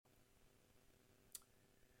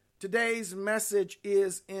Today's message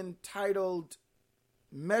is entitled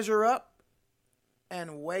Measure Up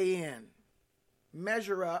and Weigh In.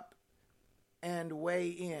 Measure up and weigh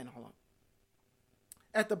in. Hold on.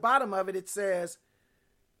 At the bottom of it, it says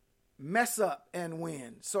mess up and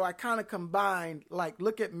win. So I kind of combined, like,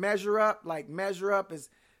 look at measure up. Like measure up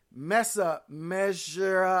is mess up, mess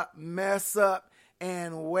up,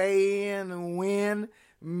 and weigh in and win.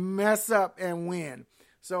 Mess up and win.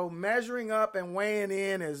 So measuring up and weighing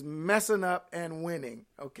in is messing up and winning,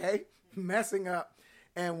 okay? Messing up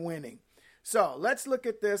and winning. So let's look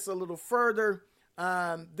at this a little further.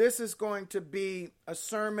 This is going to be a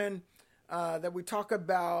sermon that we talk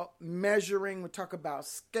about measuring. We talk about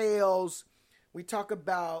scales. We talk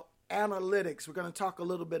about analytics. We're going to talk a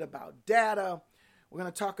little bit about data. We're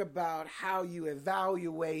going to talk about how you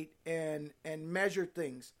evaluate and measure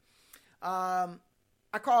things.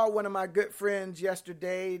 I called one of my good friends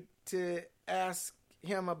yesterday to ask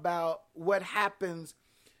him about what happens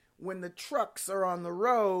when the trucks are on the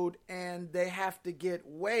road and they have to get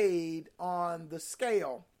weighed on the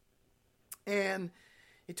scale. And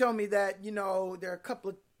he told me that, there are a couple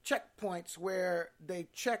of checkpoints where they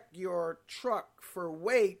check your truck for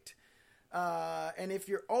weight. And if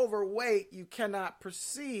you're overweight, you cannot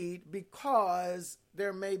proceed because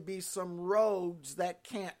there may be some roads that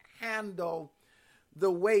can't handle the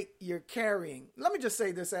weight you're carrying. Let me just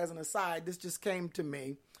say this as an aside. This just came to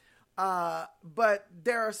me. But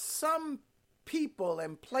there are some people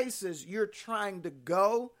and places you're trying to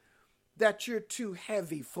go that you're too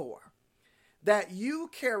heavy for. That you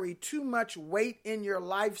carry too much weight in your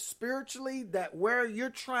life spiritually, that where you're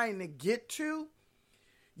trying to get to,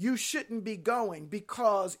 you shouldn't be going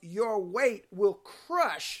because your weight will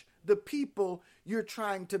crush the people you're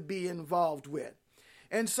trying to be involved with.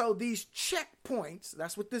 And so these checkpoints,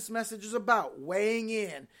 that's what this message is about, weighing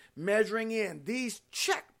in, measuring in. These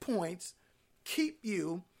checkpoints keep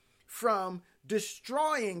you from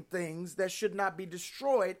destroying things that should not be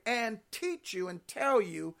destroyed and teach you and tell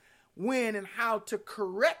you when and how to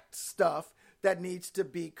correct stuff that needs to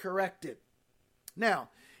be corrected. Now,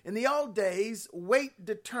 in the old days, weight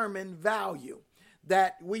determined value.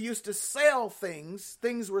 That we used to sell things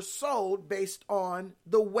were sold based on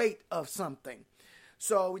the weight of something.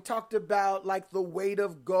 So we talked about like the weight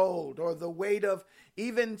of gold or the weight of,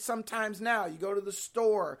 even sometimes now you go to the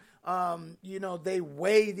store, they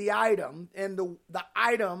weigh the item and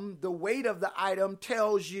the weight of the item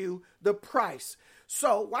tells you the price.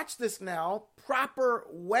 So watch this now. Proper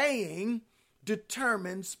weighing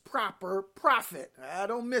determines proper profit. I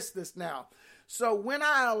don't miss this now. So when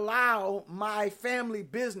I allow my family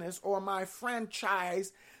business or my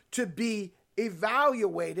franchise to be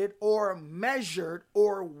evaluated or measured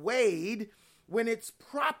or weighed, when it's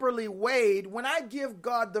properly weighed, when I give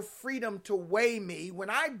God the freedom to weigh me, when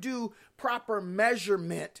I do proper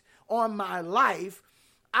measurement on my life,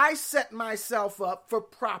 I set myself up for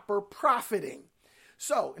proper profiting.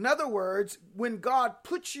 So, in other words, when God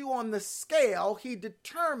puts you on the scale, he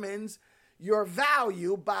determines your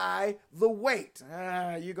value by the weight.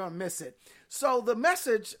 You're going to miss it. So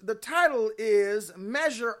the title is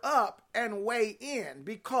Measure Up and Weigh In,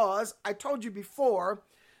 because I told you before,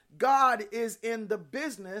 God is in the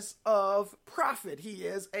business of profit. He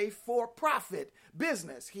is a for-profit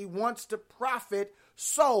business. He wants to profit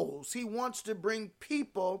souls. He wants to bring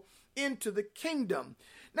people into the kingdom.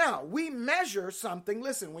 Now, we measure something.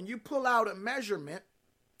 Listen, when you pull out a measurement,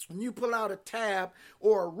 when you pull out a tab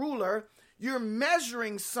or a ruler, you're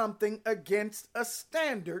measuring something against a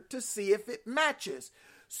standard to see if it matches.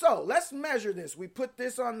 So let's measure this. We put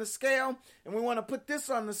this on the scale and we want to put this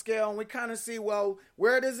on the scale and we kind of see, well,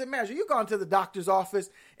 where does it measure? You've gone to the doctor's office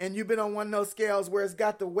and you've been on one of those scales where it's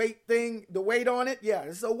got the weight on it. Yeah,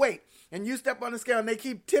 it's a weight. And you step on the scale and they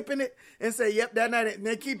keep tipping it and say, yep, that's not it. And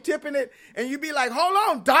they keep tipping it. And you be like, hold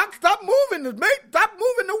on, doc, stop moving the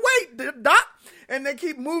weight, doc. And they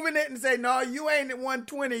keep moving it and say, no, you ain't at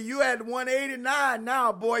 120. You at 189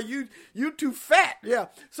 now, boy. You too fat. Yeah.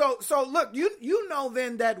 So look, you know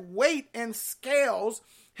then that weight and scales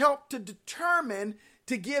help to determine,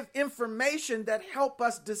 to give information that help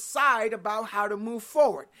us decide about how to move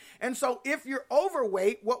forward. And so if you're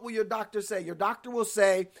overweight, what will your doctor say? Your doctor will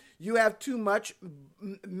say you have too much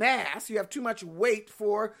mass, you have too much weight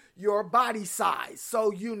for your body size.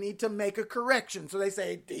 So you need to make a correction. So they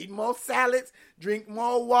say eat more salads, drink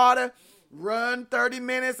more water, run 30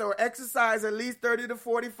 minutes or exercise at least 30 to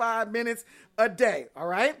 45 minutes a day. All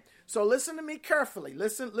right. So listen to me carefully.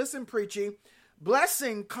 Listen, preaching.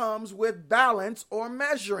 Blessing comes with balance or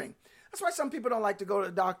measuring. That's why some people don't like to go to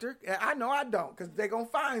the doctor. I know I don't, because they're going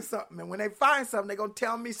to find something. And when they find something, they're going to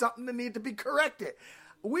tell me something that needs to be corrected.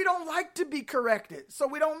 We don't like to be corrected, so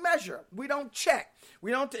we don't measure. We don't check.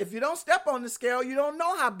 If you don't step on the scale, you don't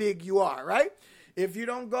know how big you are, right? If you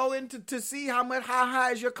don't go into to see how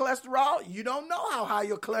high is your cholesterol, you don't know how high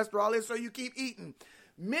your cholesterol is, so you keep eating.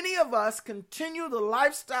 Many of us continue the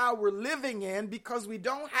lifestyle we're living in because we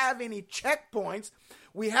don't have any checkpoints.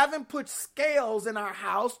 We haven't put scales in our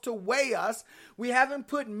house to weigh us. We haven't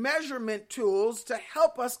put measurement tools to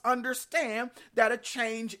help us understand that a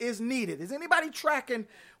change is needed. Is anybody tracking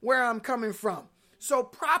where I'm coming from? So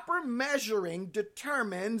proper measuring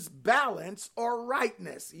determines balance or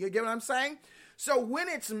rightness. You get what I'm saying? So when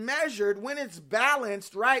it's measured, when it's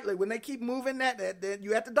balanced rightly, when they keep moving that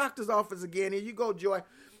you at the doctor's office again. Here you go, Joy.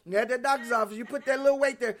 You're at the doctor's office. You put that little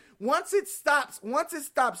weight there. Once it stops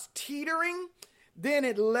teetering, then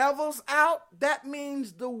it levels out. That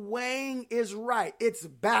means the weighing is right. It's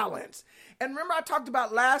balanced. And remember I talked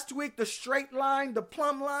about last week, the straight line, the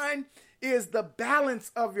plumb line is the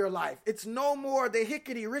balance of your life. It's no more the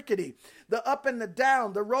hickety-rickety, the up and the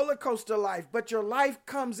down, the roller coaster life, but your life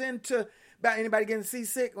comes into anybody getting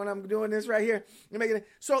seasick when I'm doing this right here?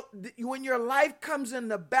 So when your life comes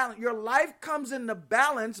into balance, your life comes into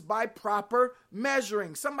balance by proper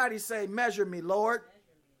measuring. Somebody say, measure me, Lord.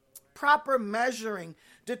 Proper measuring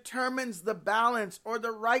determines the balance or the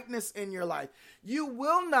rightness in your life. You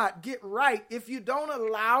will not get right if you don't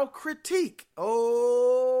allow critique.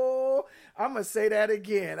 Oh, I'm going to say that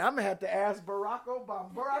again. I'm going to have to ask Barack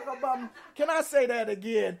Obama. Barack Obama, can I say that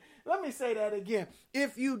again? Let me say that again.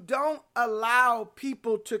 If you don't allow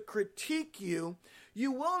people to critique you,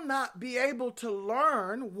 you will not be able to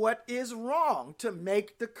learn what is wrong, to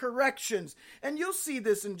make the corrections. And you'll see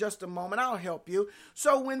this in just a moment. I'll help you.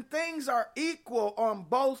 So when things are equal on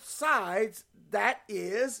both sides, that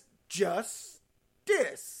is justice.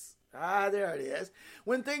 There it is.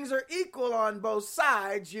 When things are equal on both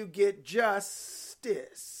sides, you get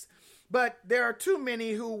justice. But there are too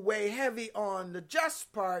many who weigh heavy on the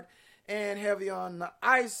just part and heavy on the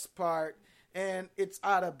ice part, and it's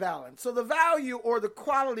out of balance. So the value or the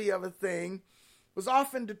quality of a thing was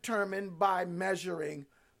often determined by measuring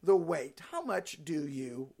the weight. How much do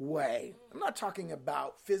you weigh? I'm not talking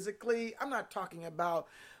about physically. I'm not talking about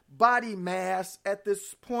body mass at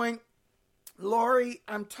this point. Lori,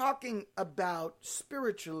 I'm talking about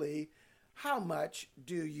spiritually. How much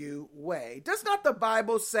do you weigh? Does not the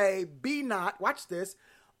Bible say, be not, watch this,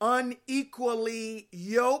 unequally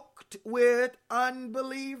yoked with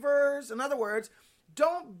unbelievers? In other words,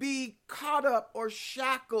 don't be caught up or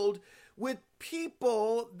shackled with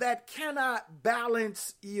people that cannot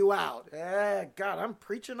balance you out. God, I'm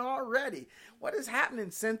preaching already. What is happening,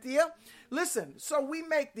 Cynthia? Listen, so we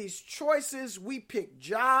make these choices. We pick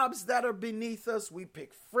jobs that are beneath us. We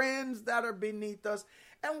pick friends that are beneath us.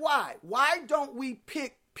 And why? Why don't we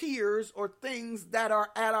pick peers or things that are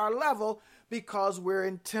at our level? Because we're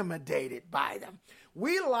intimidated by them.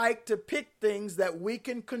 We like to pick things that we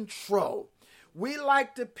can control. We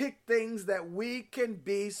like to pick things that we can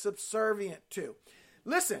be subservient to.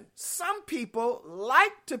 Listen, some people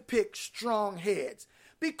like to pick strong heads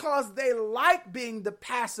because they like being the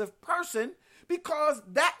passive person, because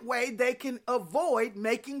that way they can avoid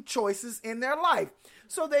making choices in their life.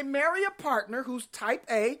 So they marry a partner who's type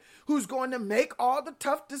A, who's going to make all the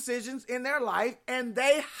tough decisions in their life, and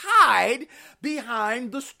they hide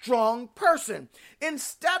behind the strong person.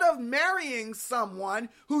 Instead of marrying someone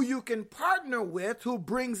who you can partner with, who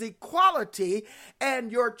brings equality,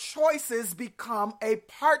 and your choices become a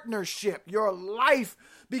partnership. Your life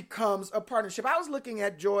becomes a partnership. I was looking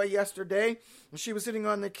at Joy yesterday, and she was sitting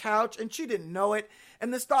on the couch, and she didn't know it.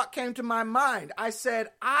 And this thought came to my mind. I said,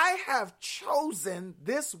 I have chosen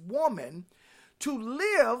this woman to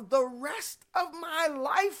live the rest of my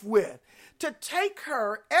life with, to take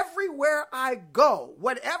her everywhere I go.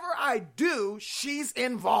 Whatever I do, she's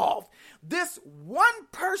involved. This one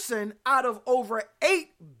person out of over 8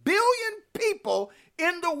 billion people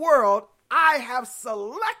in the world, I have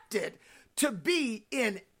selected to be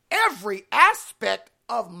in every aspect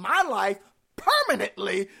of my life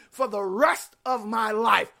permanently for the rest of my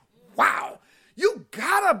life. Wow. You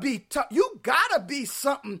gotta be tough. You gotta be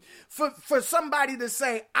something for somebody to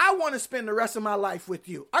say, I want to spend the rest of my life with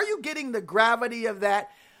you. Are you getting the gravity of that?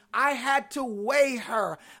 I had to weigh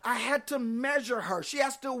her. I had to measure her. She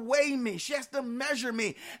has to weigh me. She has to measure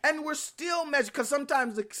me. And we're still measuring because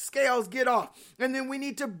sometimes the scales get off. And then we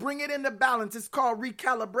need to bring it into balance. It's called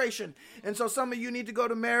recalibration. And so some of you need to go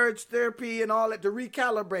to marriage therapy and all that to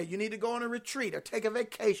recalibrate. You need to go on a retreat or take a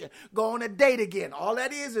vacation. Go on a date again. All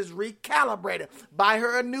that is recalibrated. Buy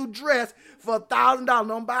her a new dress for $1,000.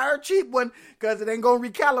 Don't buy her a cheap one because it ain't going to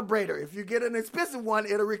recalibrate her. If you get an expensive one,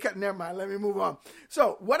 it'll never mind. Let me move on.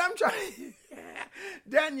 So what I'm trying,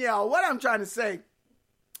 Danielle, what I'm trying to say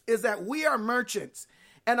is that we are merchants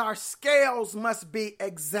and our scales must be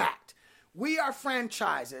exact. We are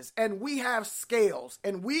franchises and we have scales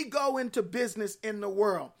and we go into business in the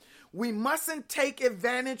world. We mustn't take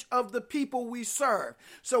advantage of the people we serve.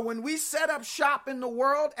 So when we set up shop in the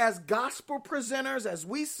world as gospel presenters, as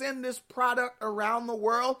we send this product around the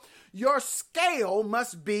world, your scale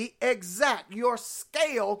must be exact. Your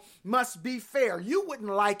scale must be fair. You wouldn't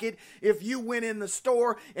like it if you went in the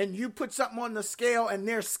store and you put something on the scale and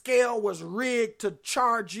their scale was rigged to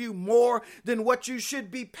charge you more than what you should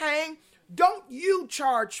be paying. Don't you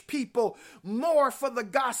charge people more for the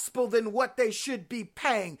gospel than what they should be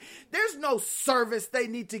paying. There's no service they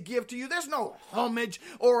need to give to you. There's no homage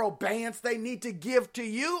or obedience they need to give to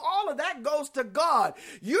you. All of that goes to God.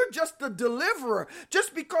 You're just the deliverer.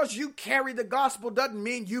 Just because you carry the gospel doesn't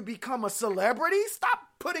mean you become a celebrity. Stop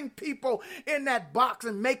putting people in that box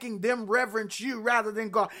and making them reverence you rather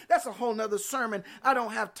than God. That's a whole nother sermon. I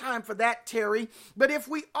don't have time for that, Terry. But if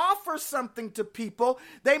we offer something to people,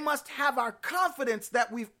 they must have our confidence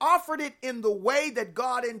that we've offered it in the way that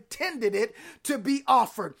God intended it to be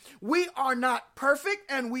offered. We are not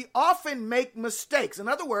perfect and we often make mistakes. In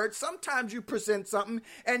other words, sometimes you present something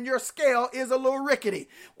and your scale is a little rickety.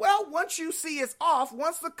 Well, once you see it's off,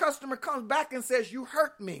 once the customer comes back and says, you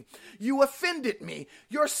hurt me, you offended me,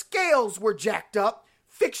 your scales were jacked up,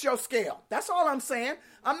 fix your scale. That's all I'm saying.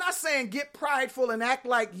 I'm not saying get prideful and act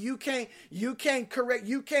like you can't correct,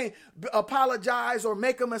 you can't apologize or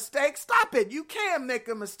make a mistake. Stop it. You can make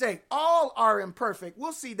a mistake. All are imperfect.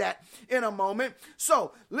 We'll see that in a moment.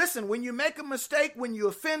 So listen, when you make a mistake, when you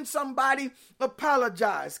offend somebody,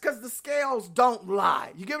 apologize because the scales don't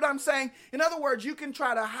lie. You get what I'm saying? In other words, you can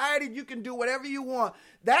try to hide it. You can do whatever you want.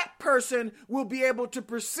 That person will be able to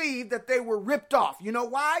perceive that they were ripped off. You know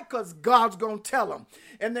why? Because God's going to tell them.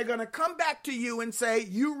 And they're going to come back to you and say,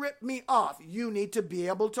 you ripped me off. You need to be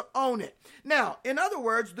able to own it. Now, in other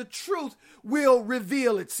words, the truth will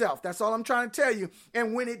reveal itself. That's all I'm trying to tell you.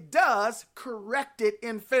 And when it does, correct it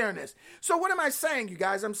in fairness. So what am I saying, you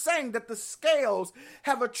guys? I'm saying that the scales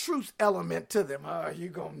have a truth element to them. Oh, you're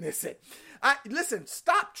going to miss it. Listen,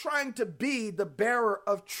 stop trying to be the bearer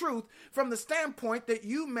of truth from the standpoint that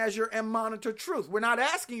you measure and monitor truth. We're not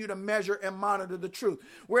asking you to measure and monitor the truth.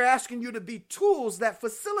 We're asking you to be tools that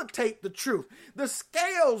facilitate the truth. The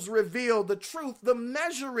scales reveal the truth. The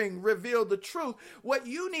measuring reveal the truth. What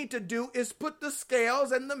you need to do is put the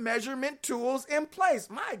scales and the measurement tools in place.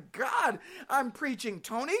 My God, I'm preaching,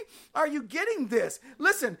 Tony. Are you getting this?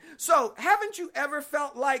 Listen, so haven't you ever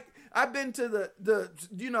felt like I've been to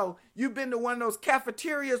you've been to one of those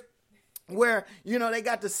cafeterias where, they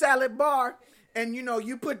got the salad bar and,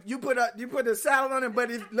 you put a salad on it. But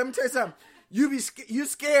let me tell you something. You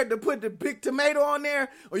scared to put the big tomato on there,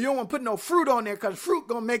 or you don't want to put no fruit on there because fruit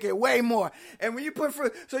gonna make it way more. And when you put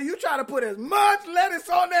fruit, so you try to put as much lettuce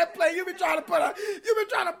on that plate. You've been trying to put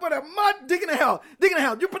a much digging the hell.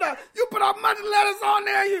 You put a much lettuce on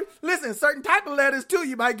there. You listen, certain type of lettuce too.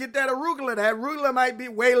 You might get that arugula. That arugula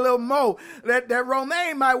might weigh a little more. That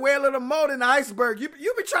romaine might weigh a little more than the iceberg. You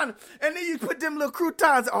be trying to, and then you put them little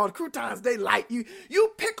croutons. Oh, the croutons, they light. You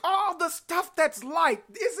pick all the stuff that's light.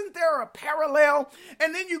 Isn't there a parallel?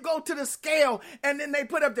 And then you go to the scale and then they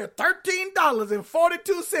put up there $13.42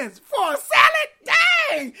 for a salad.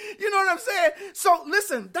 Dang! You know what I'm saying? So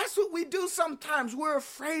listen, that's what we do sometimes. We're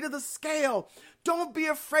afraid of the scale. Don't be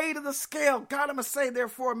afraid of the scale. God, I'm going to say there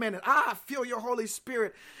for a minute. I feel your Holy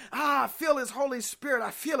Spirit. I feel his Holy Spirit. I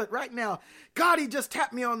feel it right now. God, he just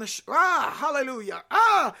tapped me on the hallelujah.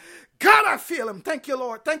 God, I feel him. Thank you,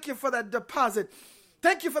 Lord. Thank you for that deposit.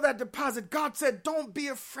 Thank you for that deposit. God said, don't be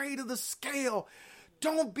afraid of the scale.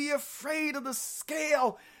 Don't be afraid of the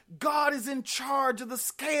scale. God is in charge of the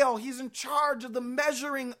scale. He's in charge of the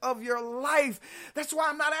measuring of your life. That's why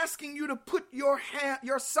I'm not asking you to put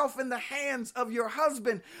yourself in the hands of your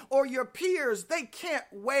husband or your peers. They can't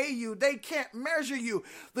weigh you. They can't measure you.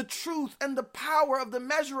 The truth and the power of the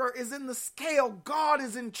measurer is in the scale. God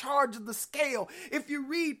is in charge of the scale. If you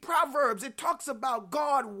read Proverbs, it talks about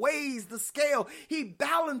God weighs the scale. He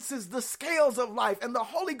balances the scales of life. And the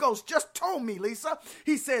Holy Ghost just told me, Lisa,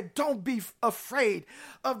 he said, don't be afraid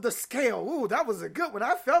of of the scale. Ooh, that was a good one.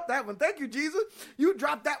 I felt that one. Thank you, Jesus. You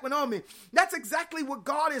dropped that one on me. That's exactly what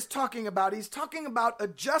God is talking about. He's talking about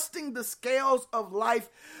adjusting the scales of life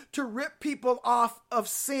to rip people off of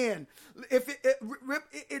sin.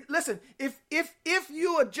 Listen, if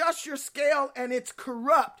you adjust your scale and it's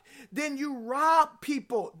corrupt, then you rob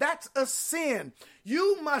people. That's a sin.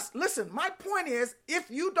 You must, listen, my point is, if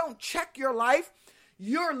you don't check your life,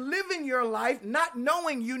 you're living your life not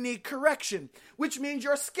knowing you need correction, which means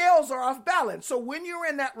your scales are off balance. So when you're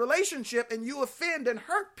in that relationship and you offend and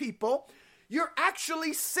hurt people, you're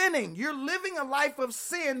actually sinning. You're living a life of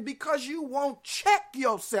sin because you won't check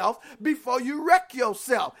yourself before you wreck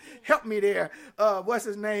yourself. Help me there. What's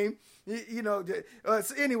his name?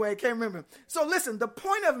 Anyway, I can't remember. So listen, the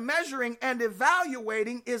point of measuring and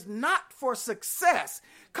evaluating is not for success.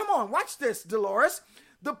 Come on, watch this, Dolores.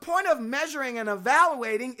 The point of measuring and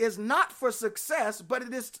evaluating is not for success, but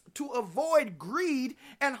it is to avoid greed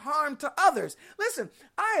and harm to others. Listen,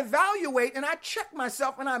 I evaluate and I check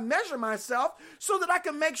myself and I measure myself so that I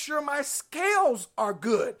can make sure my scales are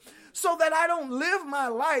good, so that I don't live my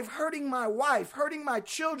life hurting my wife, hurting my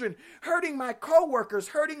children, hurting my coworkers,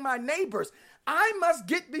 hurting my neighbors. I must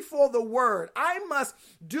get before the word. I must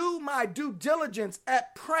do my due diligence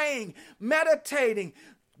at praying, meditating,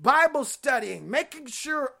 Bible studying, making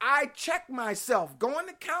sure I check myself, going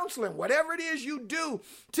to counseling, whatever it is you do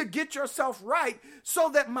to get yourself right so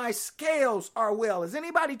that my scales are well. Is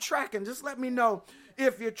anybody tracking? Just let me know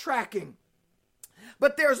if you're tracking.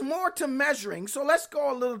 But there's more to measuring, so let's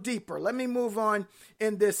go a little deeper. Let me move on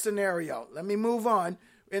in this scenario.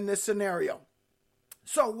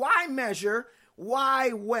 So why measure?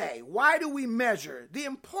 Why weigh? Why do we measure? The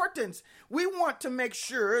importance, we want to make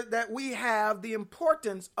sure that we have the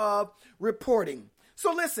importance of reporting.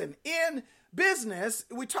 So listen, in business,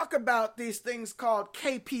 we talk about these things called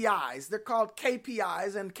KPIs. They're called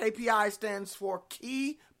KPIs, and KPI stands for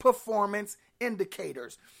Key Performance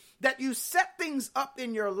Indicators. That you set things up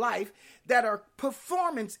in your life that are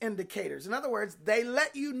performance indicators. In other words, they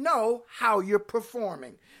let you know how you're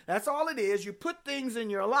performing. That's all it is. You put things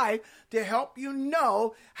in your life to help you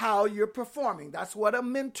know how you're performing. That's what a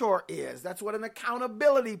mentor is. That's what an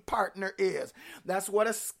accountability partner is. That's what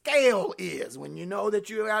a scale is. When you know that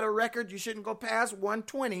you're at a record, you shouldn't go past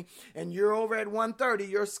 120 and you're over at 130,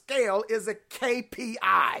 your scale is a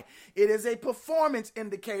KPI. It is a performance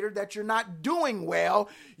indicator that you're not doing well.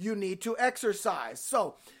 You need to exercise.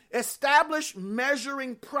 So, establish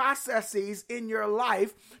measuring processes in your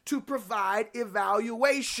life to provide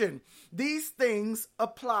evaluation. These things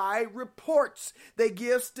apply reports. They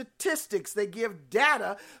give statistics. They give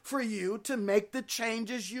data for you to make the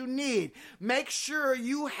changes you need. Make sure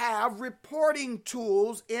you have reporting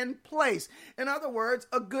tools in place. In other words,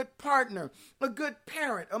 a good partner, a good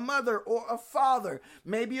parent, a mother or a father,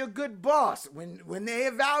 maybe a good boss. When they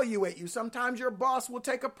evaluate you, sometimes your boss will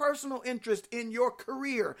take a personal interest in your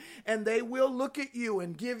career, and they will look at you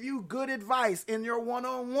and give you good advice in your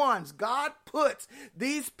one-on-ones. God puts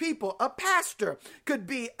these people, a pastor could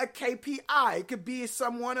be a KPI. It could be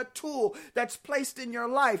someone, a tool that's placed in your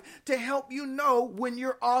life to help you know when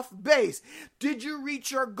you're off base. Did you reach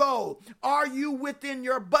your goal? Are you within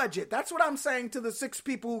your budget? That's what I'm saying to the 6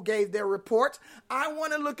 people who gave their reports. I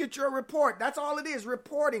want to look at your report. That's all it is,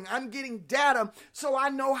 reporting. I'm getting data so I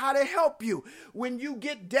know how to help you. When you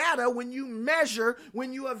get data, when you measure,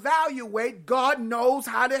 when you evaluate, God knows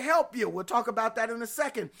how to help you. We'll talk about that in a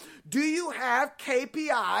second. Do you have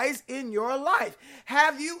KPIs in your life?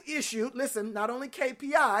 Have you issued, listen, not only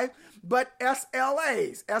KPI, but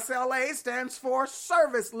SLAs. SLA stands for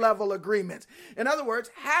service level agreements. In other words,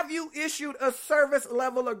 have you issued a service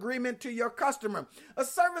level agreement to your customer? A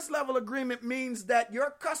service level agreement means that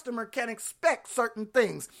your customer can expect certain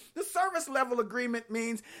things. The service level agreement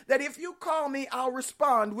means that if you call me, I'll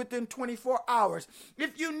respond within 24 hours.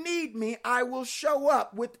 If you need me, I will show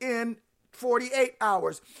up within 48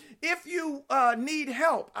 hours. If you need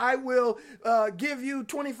help, I will give you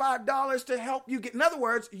 $25 to help you get. In other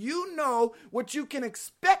words, you know what you can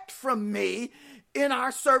expect from me in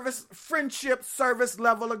our friendship service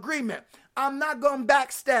level agreement. I'm not going to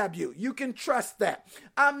backstab you. You can trust that.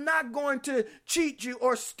 I'm not going to cheat you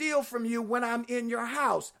or steal from you when I'm in your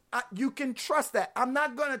house. You can trust that. I'm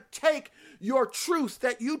not going to take your truth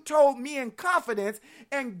that you told me in confidence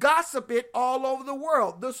and gossip it all over the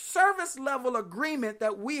world. The service level agreement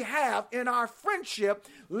that we have in our friendship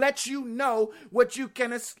lets you know what you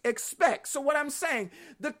can expect. So what I'm saying,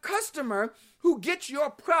 the customer who gets your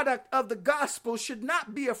product of the gospel should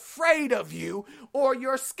not be afraid of you or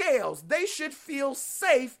your scales. They should feel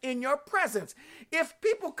safe in your presence. If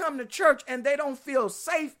people come to church and they don't feel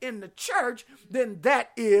safe in the church, then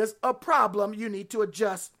that is a problem. You need to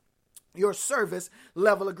adjust your service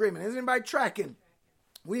level agreement. Is anybody tracking?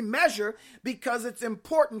 We measure because it's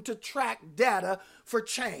important to track data for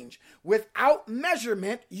change. Without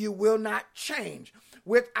measurement, you will not change.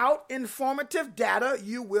 Without informative data,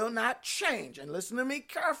 you will not change. And listen to me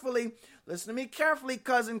carefully. Listen to me carefully,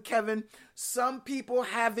 Cousin Kevin. Some people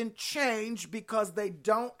haven't changed because they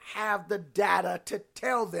don't have the data to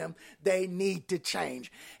tell them they need to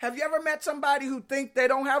change. Have you ever met somebody who think they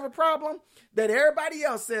don't have a problem? That everybody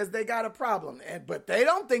else says they got a problem, but they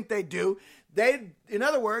don't think they do. In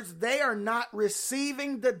other words, they are not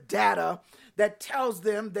receiving the data that tells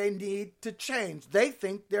them they need to change. They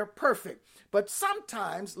think they're perfect. But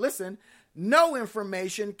sometimes, listen, no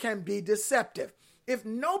information can be deceptive. If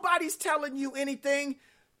nobody's telling you anything,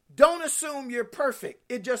 don't assume you're perfect.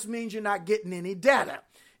 It just means you're not getting any data.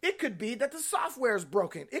 It could be that the software is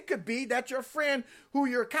broken. It could be that your friend who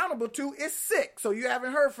you're accountable to is sick, so you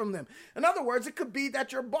haven't heard from them. In other words, it could be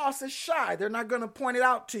that your boss is shy. They're not going to point it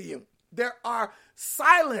out to you. There are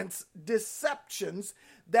silence deceptions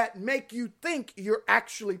that make you think you're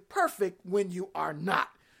actually perfect when you are not.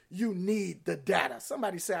 You need the data.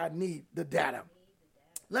 Somebody say, I need the data.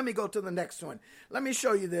 Let me go to the next one. Let me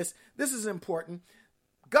show you this. This is important.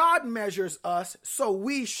 God measures us, so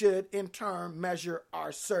we should in turn measure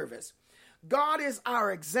our service. God is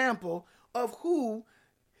our example of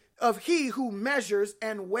he who measures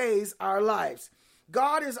and weighs our lives.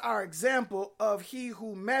 God is our example of he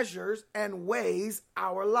who measures and weighs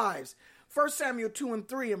our lives. 1 Samuel 2 and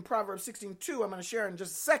 3 and Proverbs 16:2, I'm going to share in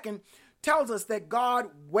just a second, tells us that God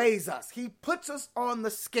weighs us. He puts us on the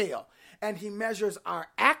scale and he measures our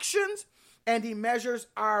actions and he measures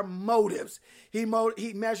our motives. He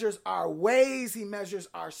measures our ways. He measures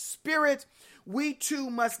our spirit. We too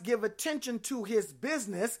must give attention to his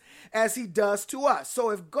business as he does to us.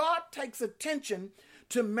 So if God takes attention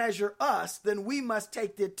to measure us, then we must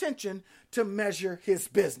take the attention to measure his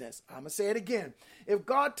business. I'm going to say it again. If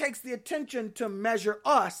God takes the attention to measure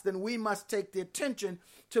us, then we must take the attention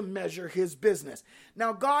to measure his business.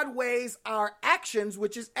 Now, God weighs our actions,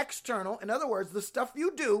 which is external. In other words, the stuff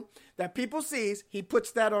you do that people sees, he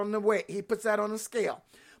puts that on the weight. He puts that on the scale.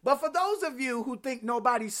 But for those of you who think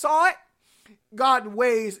nobody saw it, God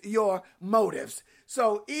weighs your motives.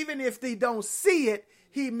 So even if they don't see it,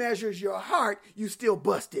 he measures your heart, you still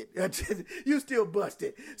busted. You still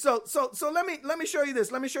busted. So let me show you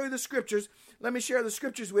this. Let me show you the scriptures. Let me share the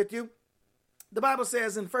scriptures with you. The Bible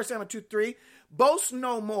says in 1 Samuel 2:3, boast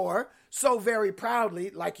no more so very proudly,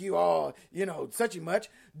 like you all, such and much.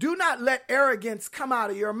 Do not let arrogance come out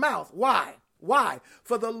of your mouth. Why? Why?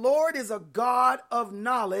 For the Lord is a God of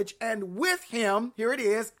knowledge, and with him, here it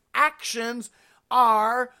is, actions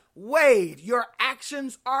are weighed. Your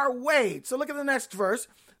actions are weighed. So look at the next verse.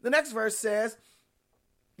 The next verse says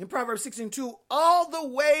in Proverbs 16:2, all the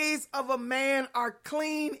ways of a man are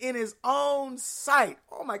clean in his own sight.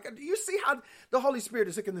 Oh my God. Do you see how the Holy Spirit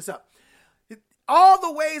is hooking this up? All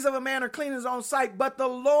the ways of a man are clean in his own sight, but the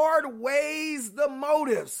Lord weighs the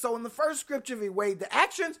motives. So in the first scripture, he weighed the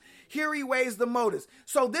actions. Here he weighs the motives.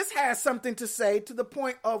 So this has something to say to the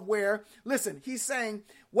point of where, listen, he's saying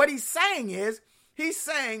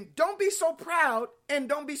don't be so proud and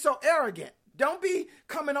don't be so arrogant. Don't be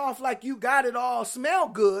coming off like you got it all, smell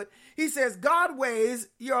good. He says, God weighs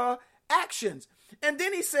your actions. And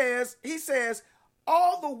then he says,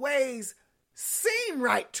 all the ways seem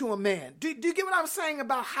right to a man. Do you get what I'm saying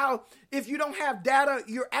about how if you don't have data,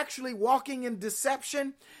 you're actually walking in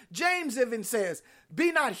deception? James even says,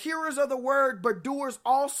 be not hearers of the word, but doers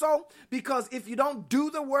also. Because if you don't do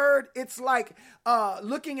the word, it's like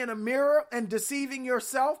looking in a mirror and deceiving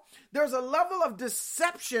yourself. There's a level of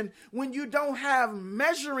deception when you don't have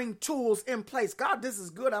measuring tools in place. God, this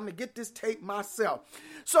is good. I'm going to get this tape myself.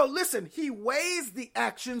 So listen, he weighs the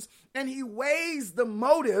actions and he weighs the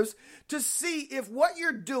motives to see if what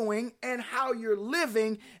you're doing and how you're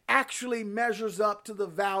living actually measures up to the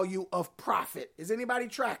value of profit. Is anybody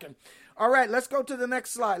tracking? All right, let's go to the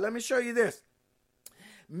next slide. Let me show you this.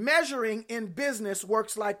 Measuring in business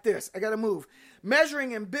works like this. I got to move.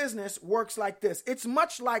 Measuring in business works like this. It's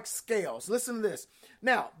much like scales. Listen to this.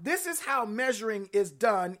 Now, this is how measuring is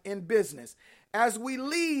done in business. As we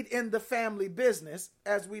lead in the family business,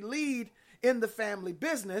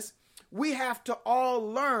 we have to all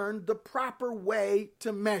learn the proper way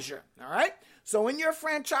to measure. All right? So in your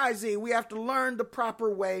franchisee, we have to learn the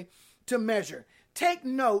proper way to measure. Take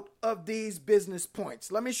note of these business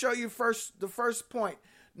points. Let me show you the first point.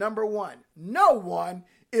 Number 1, no one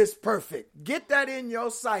is perfect. Get that in your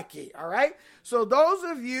psyche, all right? So those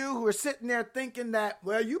of you who are sitting there thinking that,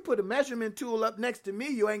 well, you put a measurement tool up next to me,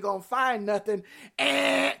 you ain't going to find nothing.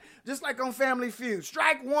 And just like on Family Feud,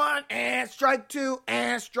 strike 1 and strike 2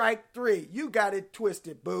 and strike 3. You got it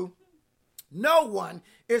twisted, boo. No one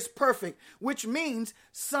is perfect, which means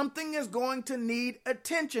something is going to need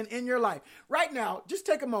attention in your life. Right now, just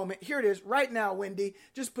take a moment. Here it is. Right now, Wendy,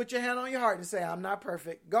 just put your hand on your heart and say, I'm not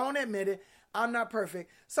perfect. Go and admit it. I'm not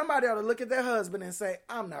perfect. Somebody ought to look at their husband and say,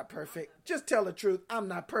 I'm not perfect. Just tell the truth. I'm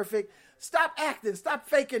not perfect. Stop acting. Stop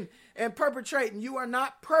faking and perpetrating. You are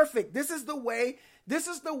not perfect. This is the way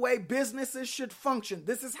businesses should function.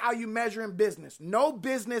 This is how you measure in business. No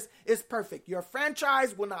business is perfect. Your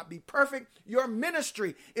franchise will not be perfect. Your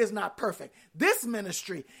ministry is not perfect. This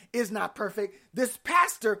ministry is not perfect. This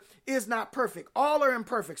pastor is not perfect. All are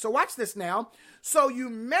imperfect. So watch this now. So you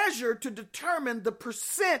measure to determine the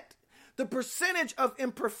percentage of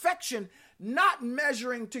imperfection, not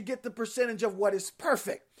measuring to get the percentage of what is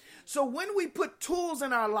perfect. So when we put tools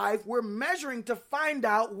in our life, we're measuring to find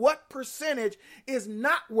out what percentage is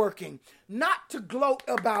not working, not to gloat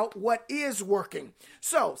about what is working.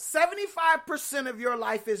 So 75% of your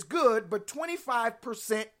life is good, but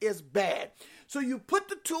 25% is bad. So you put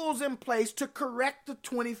the tools in place to correct the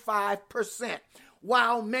 25%.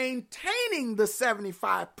 While maintaining the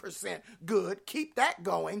 75% good, keep that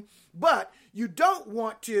going, but you don't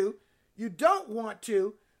want to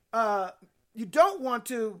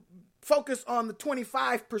focus on the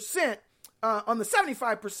 25%, on the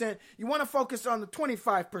 75%. You want to focus on the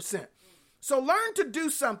 25%. So learn to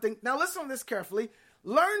do something. Now listen to this carefully.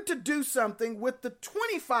 Learn to do something with the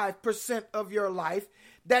 25% of your life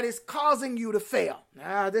that is causing you to fail.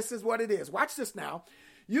 Now, this is what it is. Watch this now.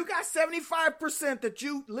 You got 75% that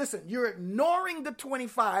you're ignoring the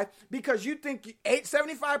 25 because you think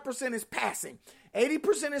 75% is passing.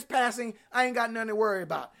 80% is passing. I ain't got nothing to worry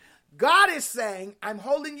about. God is saying, I'm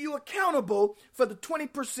holding you accountable for the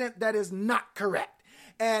 20% that is not correct.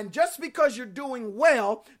 And just because you're doing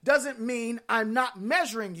well doesn't mean I'm not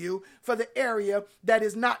measuring you for the area that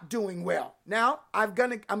is not doing well. Now, I'm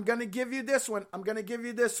going to give you this one. I'm going to give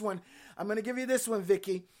you this one,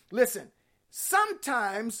 Vicky. Listen.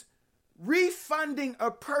 Sometimes refunding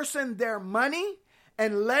a person their money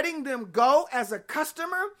and letting them go as a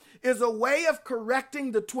customer is a way of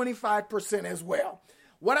correcting the 25% as well.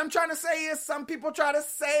 What I'm trying to say is some people try to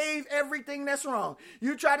save everything that's wrong.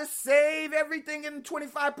 You try to save everything in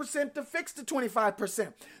 25% to fix the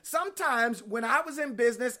 25%. Sometimes when I was in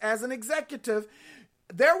business as an executive,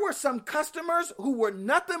 there were some customers who were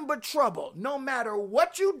nothing but trouble. No matter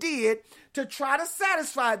what you did to try to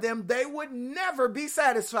satisfy them, they would never be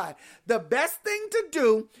satisfied. The best thing to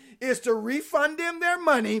do is to refund them their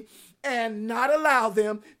money and not allow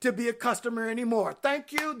them to be a customer anymore.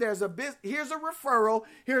 Thank you. Here's a referral.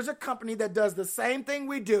 Here's a company that does the same thing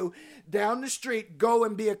we do down the street. Go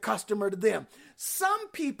and be a customer to them. Some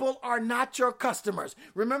people are not your customers.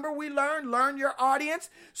 Remember we learn your audience.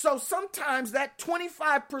 So sometimes that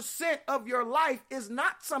 25% of your life is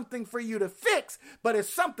not something for you to fix, but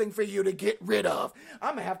it's something for you to get rid of.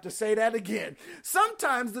 I'm going to have to say that again.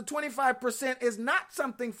 Sometimes the 25% is not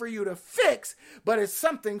something for you to fix, but it's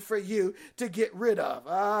something for you to get rid of.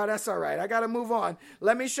 That's all right. I got to move on.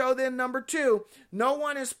 Let me show then number 2. No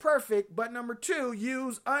one is perfect, but number 2,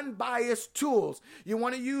 use unbiased tools. You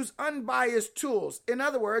want to use unbiased tools. In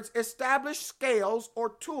other words, establish scales or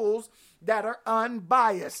tools that are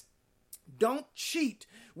unbiased. Don't cheat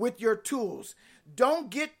with your tools. Don't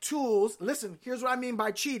get tools. Listen, here's what I mean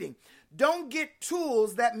by cheating. Don't get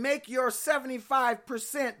tools that make your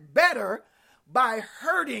 75% better by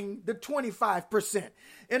hurting the 25%.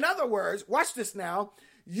 In other words, watch this now.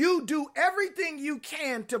 You do everything you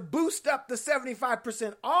can to boost up the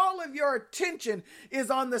 75%. All of your attention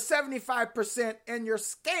is on the 75%, and your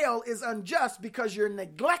scale is unjust because you're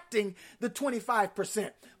neglecting the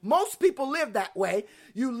 25%. Most people live that way.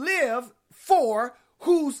 You live for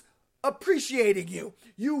who's appreciating you.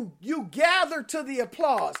 You gather to the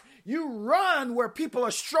applause. You run where people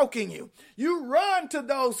are stroking you. You run to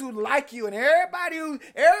those who like you, and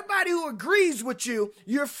everybody who agrees with you,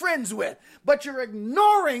 you're friends with. But you're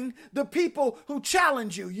ignoring the people who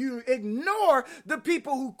challenge you. You ignore the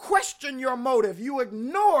people who question your motive. You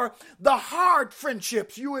ignore the hard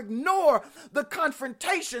friendships. You ignore the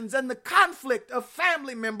confrontations and the conflict of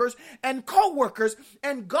family members and co-workers.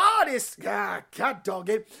 And God is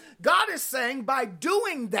saying by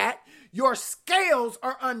doing that, Your scales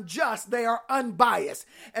are unjust. They are unbiased,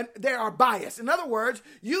 and they are biased. In other words,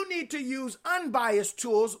 you need to use unbiased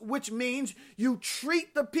tools, which means you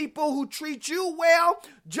treat the people who treat you well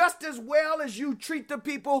just as well as you treat the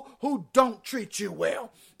people who don't treat you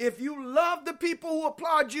well. If you love the people who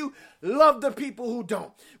applaud you, love the people who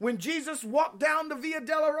don't. When Jesus walked down the Via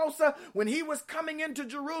Dolorosa, when he was coming into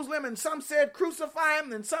Jerusalem, and some said crucify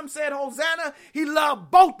him and some said Hosanna, he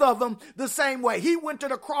loved both of them the same way. He went to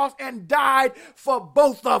the cross and died for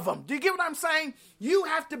both of them. Do you get what I'm saying? You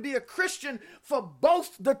have to be a Christian for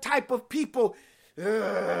both the type of people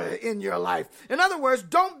in your life. In other words,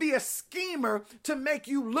 don't be a schemer to make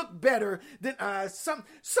you look better than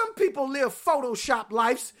some people live Photoshop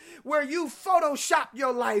lives where you Photoshop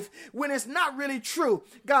your life when it's not really true.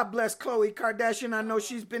 God bless Khloe Kardashian. I know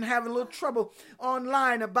she's been having a little trouble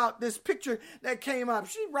online about this picture that came up.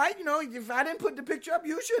 She's right, if I didn't put the picture up,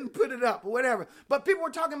 you shouldn't put it up or whatever. But people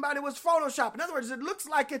were talking about it was Photoshop. In other words, it looks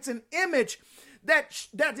like it's an image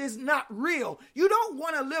that is not real. You don't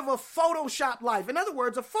want to live a Photoshop life. In other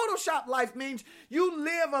words, a Photoshop life means you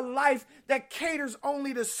live a life that caters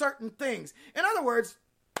only to certain things. In other words,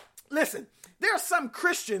 listen, there are some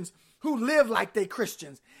Christians who live like they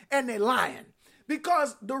Christians and they're lying.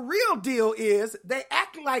 Because the real deal is they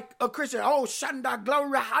act like a Christian. Oh, Shanda,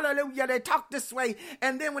 glory, hallelujah. They talk this way.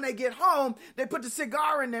 And then when they get home, they put the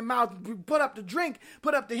cigar in their mouth, put up the drink,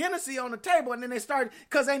 put up the Hennessy on the table, and then they start,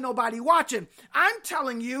 because ain't nobody watching. I'm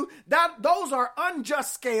telling you that those are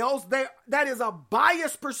unjust scales. That is a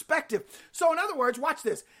biased perspective. So in other words, watch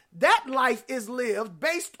this. That life is lived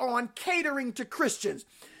based on catering to Christians.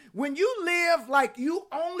 When you live like you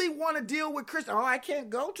only want to deal with Christians, I can't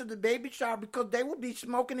go to the baby shower because they will be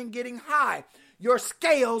smoking and getting high. Your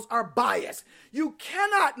scales are biased. You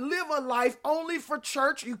cannot live a life only for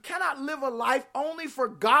church. You cannot live a life only for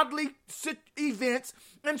godly events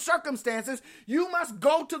and circumstances. You must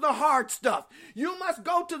go to the hard stuff. You must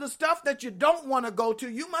go to the stuff that you don't want to go to.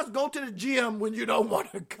 You must go to the gym when you don't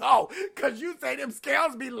want to go because you say them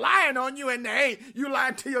scales be lying on you and they ain't. You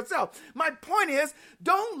lying to yourself. My point is,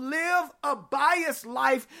 don't live a biased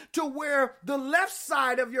life to where the left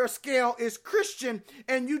side of your scale is Christian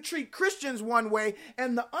and you treat Christians one way,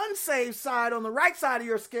 and the unsaved side on the right side of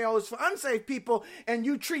your scale is for unsaved people and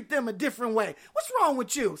you treat them a different way. What's wrong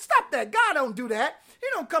with you? Stop that. God don't do that. He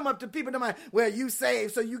don't come up to people and say, well, you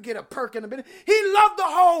saved so you get a perk in a bit. He loved the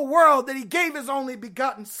whole world that he gave his only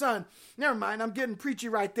begotten son. Never mind, I'm getting preachy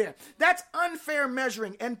right there. That's unfair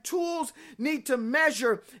measuring, and tools need to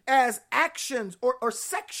measure as actions or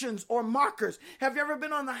sections or markers. Have you ever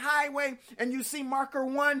been on the highway and you see marker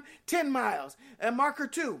 1, 10 miles, and marker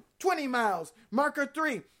 2, 20 miles, marker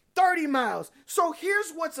 3, 30 miles. So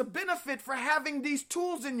here's what's a benefit for having these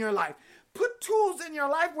tools in your life. Put tools in your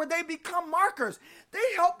life where they become markers. They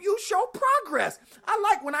help you show progress. I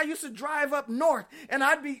like when I used to drive up north and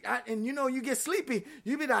you get sleepy.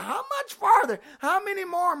 You'd be like, how much farther? How many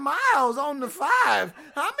more miles on the 5?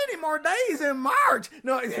 How many more days in March?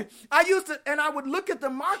 No, I would look at the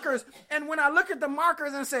markers, and when I look at the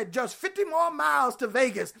markers and said, just 50 more miles to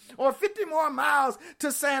Vegas or 50 more miles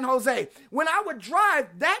to San Jose, when I would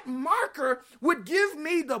drive, that marker would give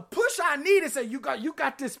me the push I need and say, you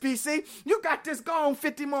got this, PC. You got this, go on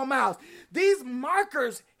 50 more miles. These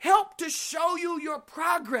markers help to show you your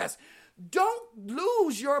progress. Don't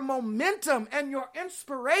lose your momentum and your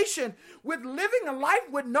inspiration with living a life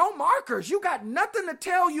with no markers. You got nothing to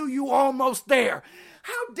tell you almost there.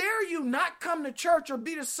 How dare you not come to church or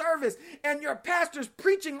be to service and your pastor's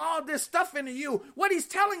preaching all this stuff into you? What he's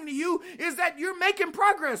telling to you is that you're making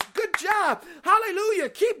progress. Good job. Hallelujah.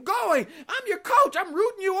 Keep going. I'm your coach. I'm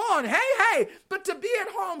rooting you on. Hey. But to be at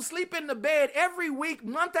home, sleep in the bed every week,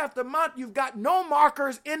 month after month, you've got no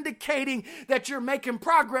markers indicating that you're making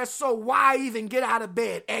progress. So why even get out of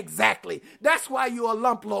bed? Exactly. That's why you're a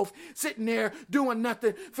lump loaf sitting there doing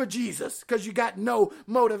nothing for Jesus, because you got no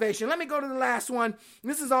motivation. Let me go to the last one.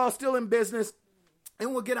 This is all still in business,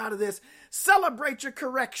 and we'll get out of this. Celebrate your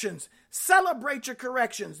corrections. Celebrate your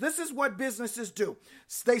corrections. This is what businesses do.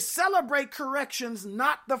 They celebrate corrections,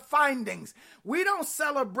 not the findings. We don't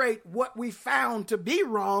celebrate what we found to be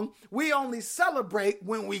wrong. We only celebrate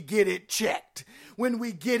when we get it checked, when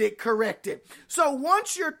we get it corrected. So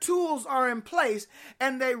once your tools are in place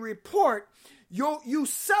and they report, you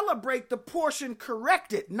celebrate the portion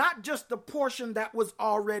corrected, not just the portion that was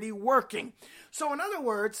already working. So in other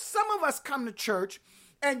words, some of us come to church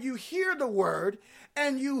and you hear the word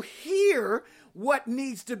and you hear what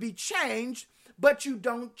needs to be changed, but you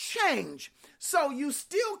don't change. So you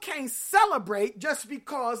still can't celebrate just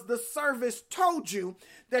because the service told you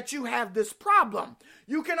that you have this problem.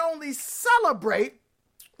 You can only celebrate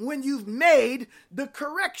when you've made the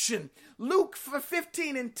correction. Luke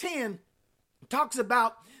 15:10 talks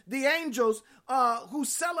about the angels who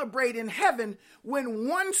celebrate in heaven when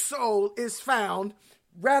one soul is found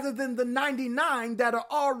rather than the 99 that are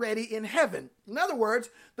already in heaven. In other words,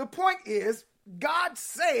 the point is God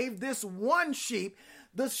saved this one sheep.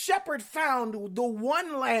 The shepherd found the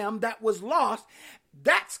one lamb that was lost.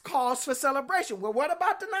 That's cause for celebration. Well, what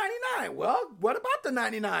about the 99? Well, what about the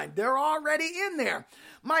 99? They're already in there.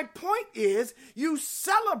 My point is you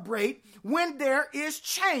celebrate when there is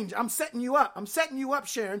change. I'm setting you up.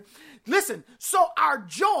 Sharon. Listen, so our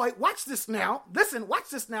joy, watch this now. Listen, watch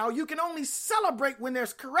this now. You can only celebrate when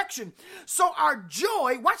there's correction. So our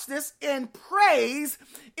joy, watch this, in praise,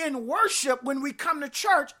 in worship, when we come to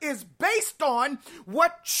church is based on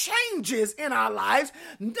what changes in our lives,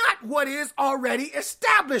 not what is already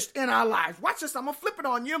established in our lives. Watch this. I'm going to flip it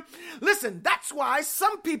on you. Listen, that's why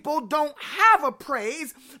some people don't have a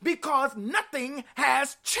praise because nothing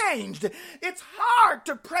has changed. It's hard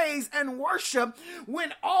to praise and worship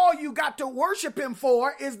when all you got to worship him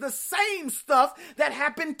for is the same stuff that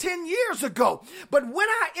happened 10 years ago. But when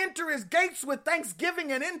I enter his gates with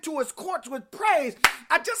thanksgiving and into his courts with praise,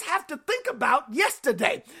 I just have to think about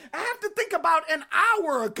yesterday. I have to think about an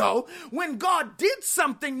hour ago when God did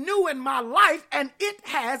something new in my life and it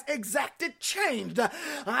has exacted change.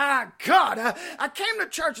 I came to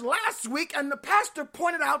church last week and the pastor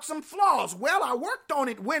pointed out some flaws. Well, I worked on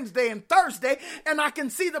it Wednesday and Thursday and I can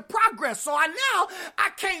see the progress. So I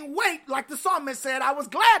can't wait. Like the psalmist said, I was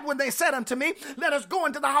glad when they said unto me, let us go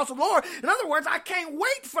into the house of the Lord. In other words, I can't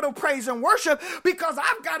wait for the praise and worship because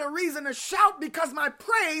I've got a reason to shout because my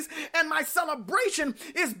praise and my celebration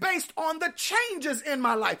is based on the changes in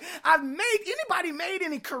my life. Anybody made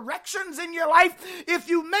any corrections in your life? If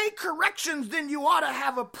you made corrections, then you ought to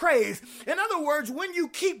have a praise. In other words, when you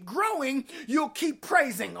keep growing, you'll keep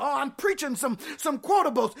praising. Oh, I'm preaching some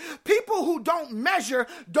quotables. People who don't measure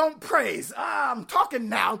don't praise. I'm talking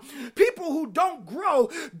now. People who don't grow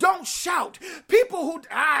don't shout. People who,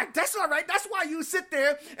 that's all right. That's why you sit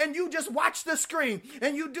there and you just watch the screen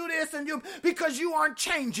and you do this because you aren't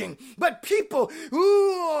changing. But people,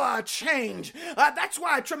 a change. That's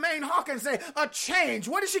why Tremaine Hawkins said a change.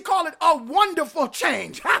 What does she call it? A wonderful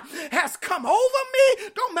change has come over me.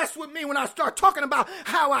 Don't mess with me when I start talking about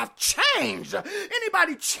how I've changed.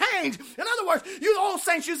 Anybody change? In other words, you old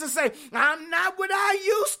saints used to say, I'm not what I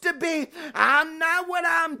used to be. I'm not what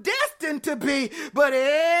I'm destined to be. But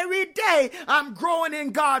every day I'm growing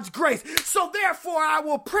in God's grace. So therefore I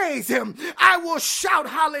will praise him. I will shout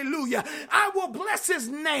hallelujah. I will bless his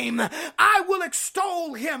name. I will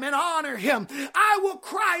extol him and honor him. I will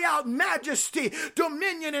cry out majesty,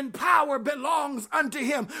 dominion, and power belongs unto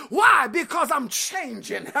him. Why? Because I'm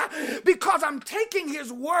changing. Because I'm taking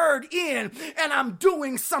his word in and I'm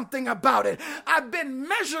doing something about it. I've been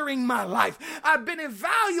measuring my life. I've been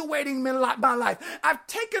evaluating my life. I've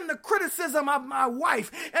taken the criticism of my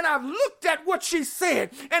wife and I've looked at what she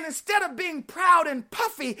said. And instead of being proud and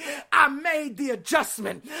puffy, I made the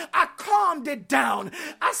adjustment. I calmed it down.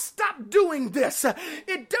 I stopped doing this.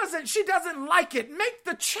 She doesn't like it. Make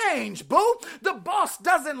the change, boo. The boss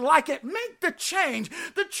doesn't like it. Make the change.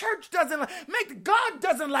 The church doesn't like it. God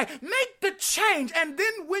doesn't like it. Make the change. And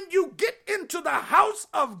then when you get into the house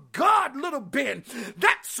of God, little Ben,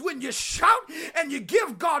 that's when you shout and you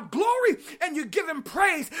give God glory and you give him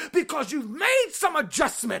praise because you've made some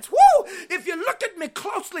adjustments. Woo! If you look at me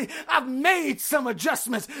closely, I've made some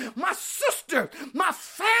adjustments. My sister, my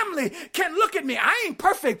family can look at me. I ain't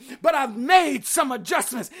perfect, but I've made some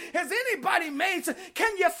adjustments. Has anybody made some?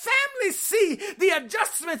 Can your family see the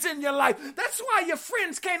adjustments in your life? That's why your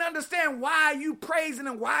friends can't understand why you praising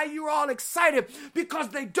and why you're all excited, because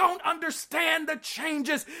they don't understand the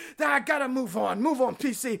changes that I gotta move on. Move on,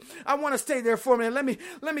 PC. I want to stay there for a minute.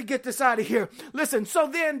 Let me get this out of here. Listen, so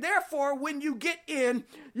then therefore when you get in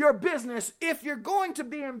your business, if you're going to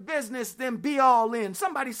be in business, then be all in.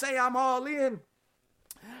 Somebody say, I'm all in.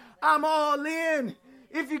 I'm all in.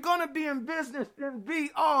 If you're going to be in business, then be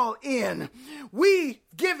all in. We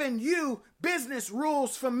given you business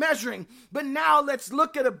rules for measuring, but now let's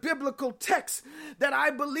look at a biblical text that I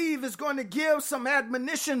believe is going to give some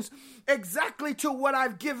admonitions exactly to what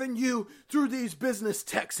I've given you through these business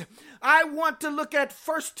texts. I want to look at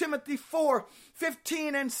 1 Timothy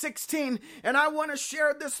 4:15 and 16, and I want to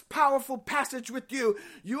share this powerful passage with you.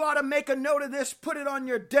 You ought to make a note of this, put it on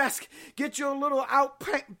your desk, get your little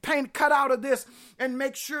paint cut out of this, and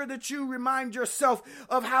make sure that you remind yourself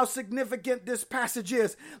of how significant this passage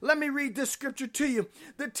is. Let me read this scripture to you.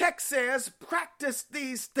 The text says, practice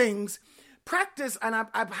these things. Practice, and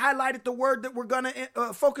I've highlighted the word that we're going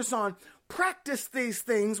to focus on. Practice these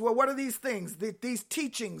things. Well, what are these things? These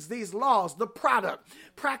teachings, these laws, the product.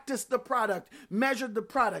 Practice the product. Measure the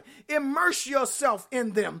product. Immerse yourself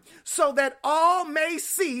in them so that all may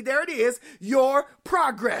see, there it is, your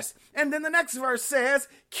progress. And then the next verse says,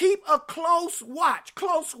 keep a close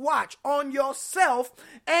watch on yourself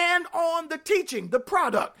and on the teaching, the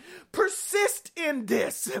product. Persist in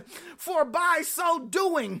this, for by so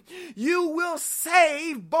doing, you will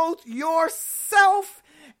save both yourself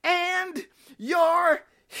and your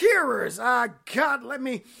hearers. God, let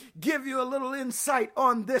me give you a little insight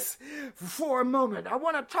on this for a moment. I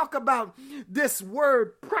want to talk about this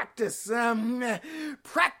word practice.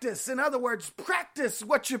 Practice, in other words, practice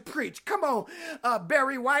what you preach. Come on,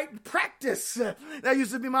 Barry White, practice. That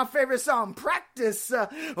used to be my favorite song. Practice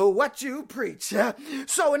what you preach.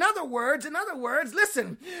 So in other words,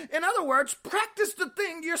 listen, in other words, practice the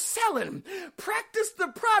thing you're selling. Practice the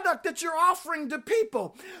product that you're offering to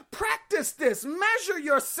people. Practice this. Measure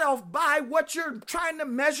yourself by what you're trying to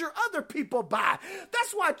measure other people by.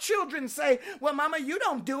 That's why children say, well, mama, you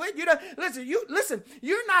don't do it. You don't listen,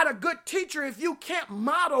 you're not a good teacher if you can't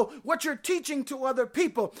model what you're teaching to other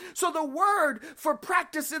people. So the word for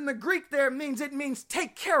practice in the Greek there means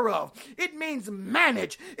take care of. It means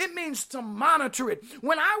manage. It means to monitor it.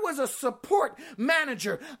 When I was a support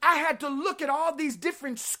manager, I had to look at all these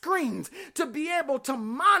different screens to be able to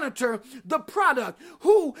monitor the product.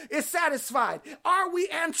 Who is satisfied? Are we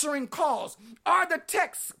answering calls? Are the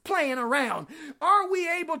texts playing around? Are we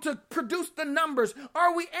able to produce the numbers?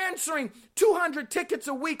 Are we answering 200 tickets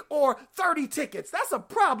a week or 30 tickets? That's a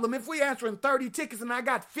problem if we answering 30 tickets and I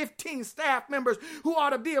got 15 staff members who ought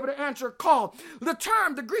to be able to answer a call.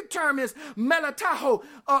 The Greek term is melataho,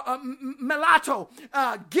 melato,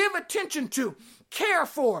 give attention to, care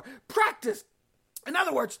for, practice. In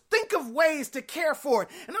other words, think of ways to care for it.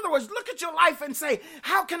 In other words, look at your life and say,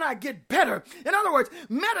 how can I get better? In other words,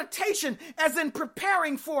 meditation as in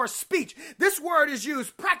preparing for a speech. This word is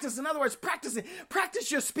used, practice. In other words, practicing.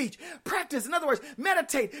 Practice your speech. Practice. In other words,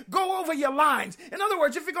 meditate. Go over your lines. In other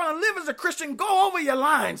words, if you're going to live as a Christian, go over your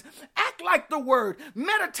lines. Act like the word.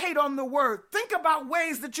 Meditate on the word. Think about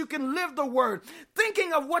ways that you can live the word.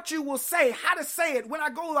 Thinking of what you will say, how to say it. When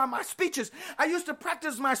I go on my speeches, I used to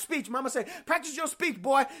practice my speech. Mama say, practice your speech,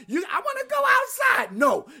 boy. I want to go outside.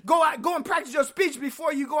 No, go and practice your speech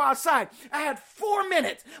before you go outside. I had 4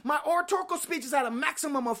 minutes. My oratorical speeches had a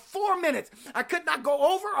maximum of 4 minutes. I could not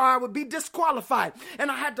go over or I would be disqualified.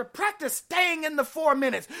 And I had to practice staying in the 4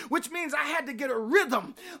 minutes, which means I had to get a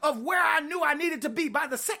rhythm of where I knew I needed to be. By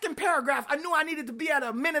the second paragraph, I knew I needed to be at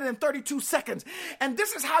 1 minute and 32 seconds. And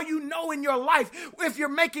this is how you know in your life if you're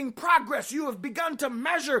making progress. You have begun to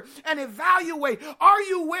measure and evaluate. Are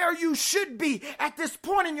you where you should be at this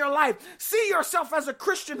point in your life? See yourself as a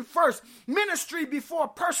Christian first, ministry before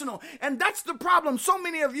personal. And that's the problem. So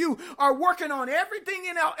many of you are working on everything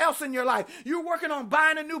else in your life. You're working on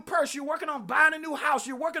buying a new purse. You're working on buying a new house.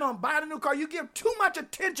 You're working on buying a new car. You give too much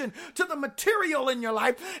attention to the material in your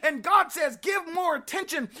life. And God says, give more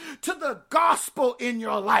attention to the gospel in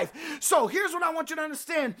your life. So here's what I want you to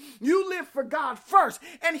understand. You live for God first.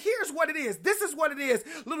 And here's what it is. This is what it is,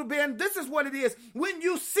 little Ben. This is what it is. When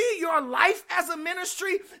you see your life as a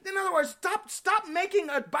ministry, in other words, stop making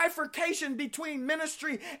a bifurcation between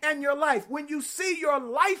ministry and your life. When you see your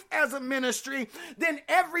life as a ministry, then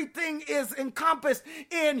everything is encompassed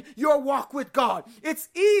in your walk with God. It's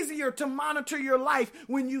easier to monitor your life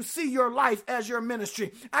when you see your life as your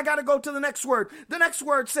ministry. I got to go to the next word. The next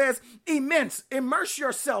word says immense. Immerse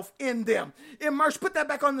yourself in them. Immerse. Put that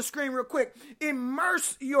back on the screen real quick.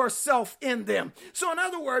 Immerse yourself in them. So in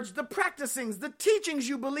other words, the practicings, the teachings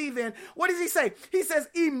you believe in, what does he say? He says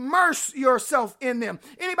immerse yourself in them.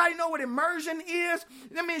 Anybody know what immersion is?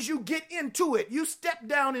 That means you get into it. You step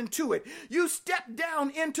down into it. You step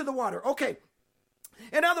down into the water. Okay.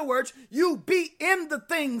 In other words, you be in the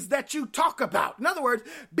things that you talk about. In other words,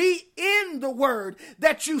 be in the word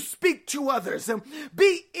that you speak to others.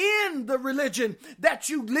 Be in the religion that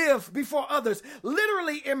you live before others.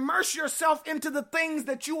 Literally immerse yourself into the things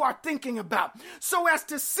that you are thinking about so as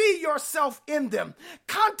to see yourself in them.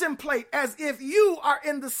 Contemplate as if you are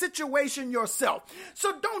in the situation yourself.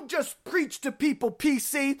 So don't just preach to people,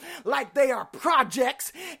 PC, like they are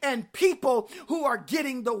projects and people who are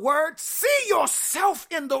getting the word. See yourself yourself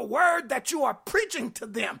in the word that you are preaching to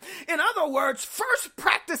them. In other words, first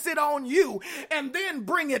practice it on you and then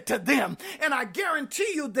bring it to them. And I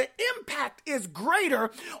guarantee you the impact is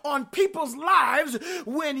greater on people's lives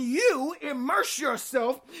when you immerse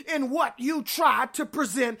yourself in what you try to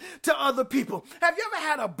present to other people. Have you ever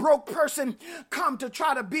had a broke person come to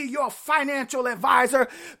try to be your financial advisor?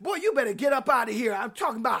 Boy, you better get up out of here. I'm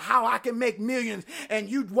talking about how I can make millions, and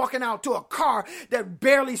you walking out to a car that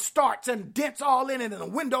barely starts and dents all in it and the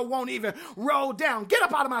window won't even roll down. Get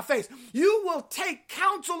up out of my face. You will take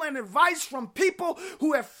counsel and advice from people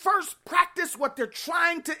who have first practiced what they're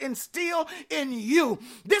trying to instill in you.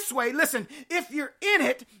 This way, listen, if you're in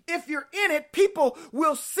it, people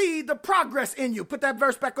will see the progress in you. Put that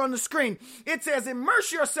verse back on the screen. It says,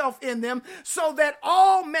 immerse yourself in them so that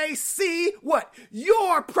all may see what?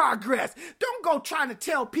 Your progress. Don't go trying to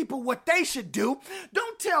tell people what they should do.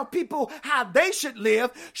 Don't tell people how they should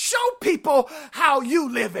live. Show people how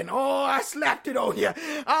you living. Oh, I slapped it on you.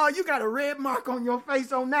 Oh, you got a red mark on your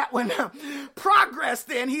face on that one. Progress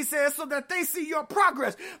then, he says, so that they see your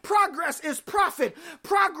progress. Progress is profit.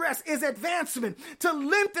 Progress is advancement. To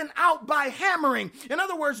lengthen out by hammering. In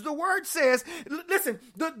other words, the word says, listen,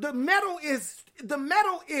 the metal is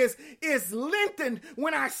lengthened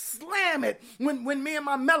when I slam it. When me and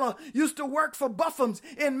my Mella used to work for Buffums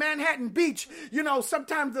in Manhattan Beach, you know,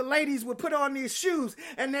 sometimes the ladies would put on these shoes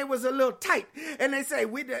and they was a little tight. And they say,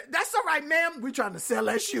 that's all right, ma'am. We trying to sell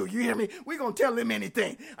that shoe. You hear me? We gonna tell them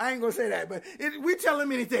anything. I ain't gonna say that, but we tell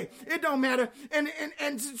them anything. It don't matter.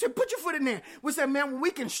 And so put your foot in there. We say, man,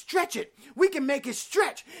 we can stretch it. We can make it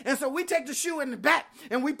stretch. And so we take the shoe in the back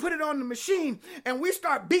and we put it on the machine and we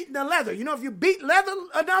start beating the leather. You know, if you beat leather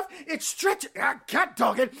enough, it stretches. I can't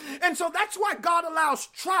talk it. And so that's why God allows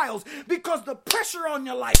trials, because the pressure on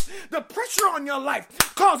your life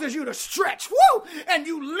causes you to stretch. Woo! And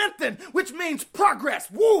you lengthen, which means progress.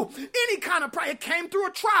 Woo! Any kind of it came through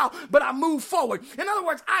a trial, but I moved forward. In other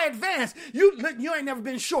words, I advanced. You ain't never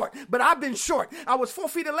been short, but I've been short. I was 4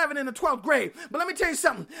 feet 11 in the 12th grade. But let me tell you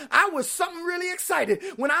something. I was something really excited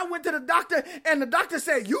when I went to the doctor and the doctor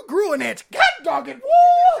said, you grew an inch. God dog it.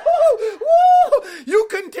 Woo! Woo! You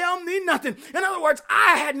couldn't tell me nothing. In other words,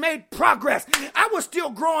 I had made progress. I was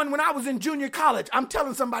still growing when I was in junior college. I'm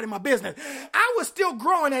telling somebody my business. I was still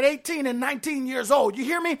growing at 18 and 19 years old. You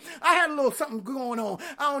hear me? I had a little something going on.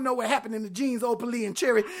 I don't know what happened in the jeans, Opaline and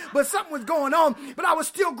Cherry, but something was going on, but I was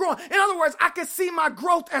still growing. In other words, I could see my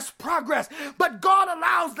growth as progress, but God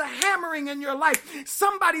allows the hammering in your life.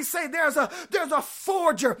 Somebody say there's a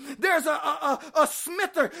forger, there's a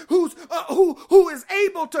smither who is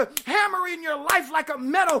able to hammer in your life like a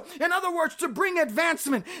metal. In other words, to bring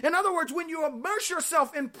advancement. In other words, when you immerse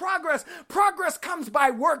yourself in progress comes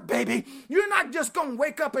by work, baby. You're not just going to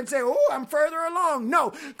wake up and say, oh, I'm further along.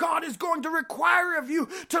 No, God is going to require of you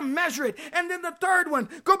to measure it. And then the third one,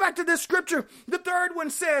 go back to this scripture. The third one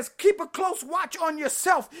says, keep a close watch on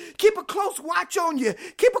yourself. Keep a close watch on you.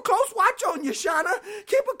 Keep a close watch on you, Shauna.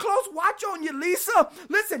 Keep a close watch on you, Lisa.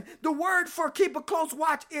 Listen, the word for keep a close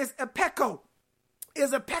watch is epeko.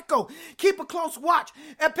 Keep a close watch.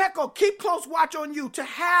 Epeko, keep close watch on you, to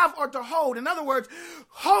have or to hold. In other words,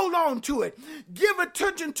 hold on to it. Give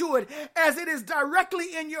attention to it as it is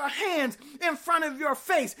directly in your hands, in front of your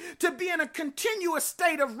face, to be in a continuous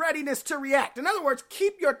state of readiness to react. In other words,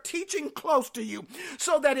 keep your teaching close to you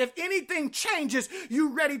so that if anything changes,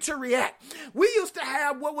 you're ready to react. We used to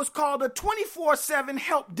have what was called a 24/7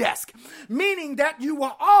 help desk, meaning that you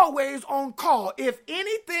were always on call. If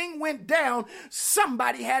anything went down,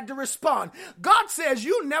 somebody had to respond. God says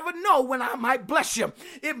you never know when I might bless you.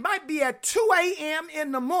 It might be at 2 a.m.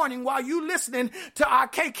 in the morning while you listening to our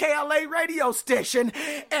KKLA radio station,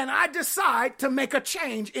 and I decide to make a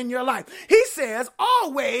change in your life. He says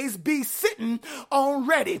always be sitting on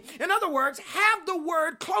ready. In other words, have the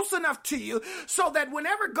word close enough to you so that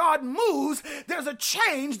whenever God moves, there's a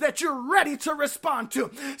change that you're ready to respond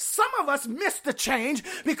to. Some of us miss the change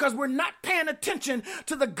because we're not paying attention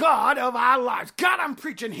to the God of our lives. God, I'm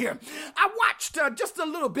preaching here. I watched just a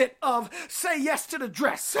little bit of Say Yes to the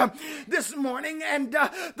Dress this morning, and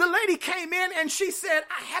the lady came in and she said,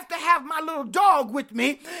 I have to have my little dog with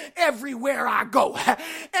me everywhere I go.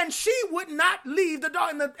 And she would not leave the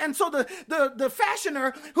dog. And so the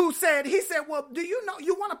fashioner he said, well, do you know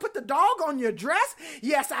you want to put the dog on your dress?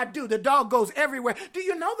 Yes, I do. The dog goes everywhere. Do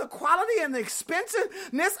you know the quality and the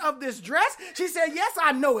expensiveness of this dress? She said, yes,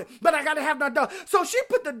 I know it, but I got to have my dog. So she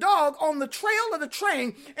put the dog on the trail of the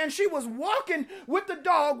train and she was walking with the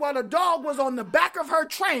dog while the dog was on the back of her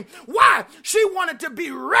train. Why? She wanted to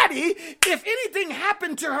be ready. If anything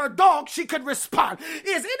happened to her dog, she could respond.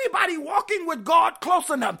 Is anybody walking with God close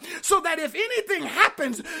enough so that if anything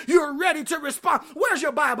happens, you're ready to respond? Where's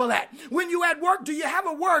your Bible at? When you at work, do you have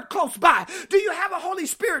a word close by? Do you have a Holy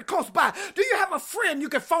Spirit close by? Do you have a friend? You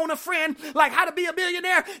can phone a friend, like How to Be a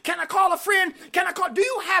Billionaire. Can I call a friend? Do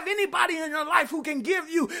you have anybody in your life who can give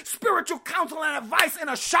you spiritual counsel and advice in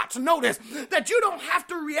a shot's notice, that you don't have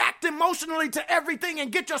to react emotionally to everything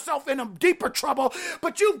and get yourself in a deeper trouble,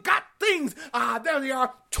 but you've got things, there they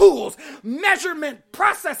are, tools, measurement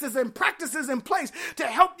processes and practices in place to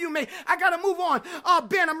help you make. I got to move on.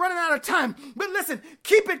 Ben, I'm running out of time. But listen,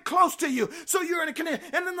 keep it close to you so you're in a connection.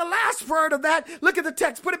 And then the last word of that, look at the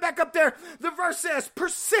text, put it back up there. The verse says,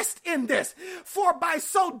 persist in this, for by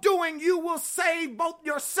so doing you will save both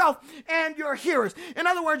yourself and your hearers. In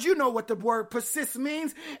other words, you know what the word persist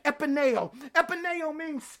means. Epineo. Epineo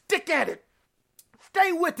means stick at it.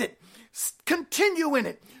 Stay with it. Continue in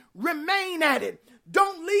it. Remain at it.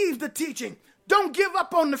 Don't leave the teaching. Don't give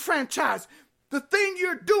up on the franchise. The thing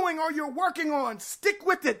you're doing or you're working on, stick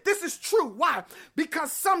with it. This is true. Why?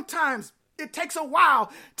 Because sometimes it takes a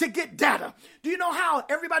while to get data. Do you know how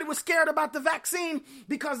everybody was scared about the vaccine?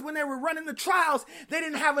 Because when they were running the trials, they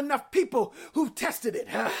didn't have enough people who tested it.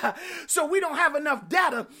 So we don't have enough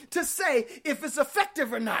data to say if it's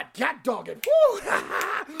effective or not. God dog it.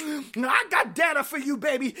 Now I got data for you,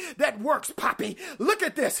 baby, that works, Poppy. Look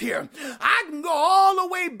at this here. I can go all the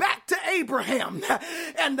way back to Abraham,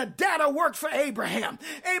 and the data worked for Abraham.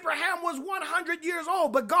 Abraham was 100 years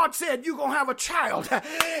old, but God said, you're going to have a child,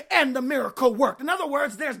 and the miracle worked. In other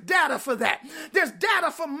words, there's data for that. There's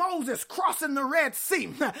data for Moses crossing the Red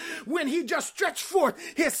Sea when he just stretched forth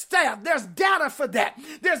his staff. There's data for that.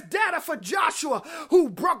 There's data for Joshua who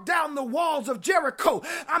broke down the walls of Jericho.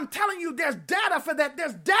 I'm telling you, there's data for that.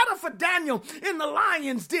 There's data for Daniel in the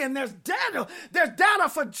lion's den. There's data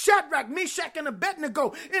for Shadrach, Meshach, and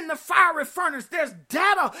Abednego in the fiery furnace. There's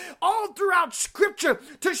data all throughout Scripture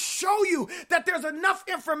to show you that there's enough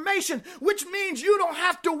information, which means you don't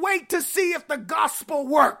have to wait to see if the gospel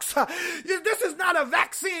works. This is not a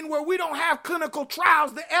vaccine where we don't have clinical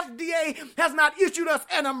trials. The FDA has not issued us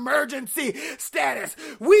an emergency status.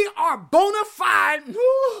 We are bona fide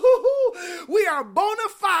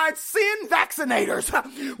sin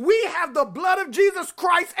vaccinators. We have the blood of Jesus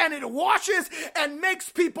Christ, and it washes and makes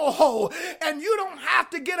people whole. And you don't have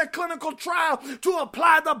to get a clinical trial to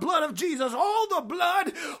apply the blood of Jesus. All the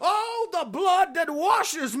blood that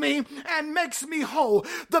washes me and makes me whole.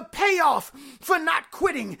 The payoff for not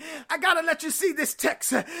quitting. I gotta let you see this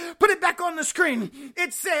text. Put it back on the screen.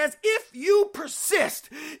 It says, if you persist,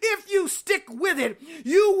 if you stick with it,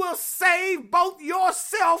 you will save both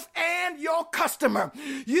yourself and your customer.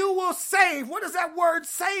 You will save. What does that word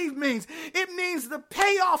save means? It means the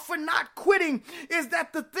payoff for not quitting is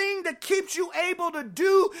that the thing that keeps you able to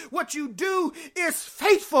do what you do is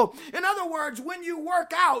faithful. In other words, when you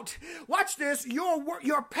work out, watch this,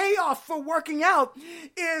 your payoff for working out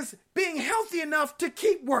is being healthy enough to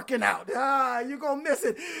keep working out. You're going to miss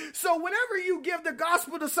it. So whenever you give the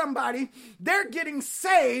gospel to somebody, they're getting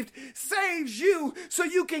saved, saves you so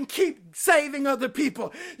you can keep saving other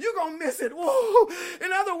people. You're going to miss it. Whoa.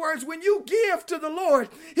 In other words, when you give to the Lord,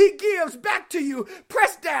 he gives back to you,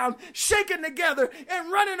 pressed down, shaken together,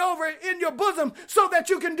 and running over in your bosom so that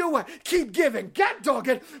you can do what? Keep giving. God dog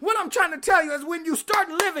it. What I'm trying to tell you is when you start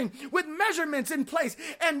living with measurements in place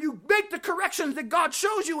and you make the corrections that God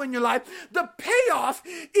shows you in your life, the payoff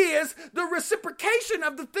is the reciprocation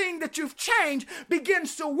of the thing that you've changed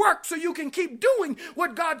begins to work so you can keep doing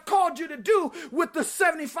what God called you to do with the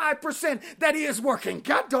 75% that is working.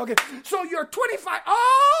 God dog it. So you're 25.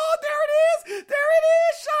 Oh, there it is. There it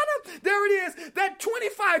is, Shauna. There it is. That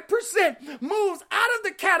 25% moves out of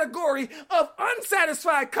the category of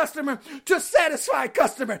unsatisfied customer to satisfied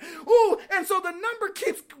customer. Ooh, and so the number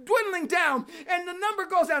keeps dwindling down and the number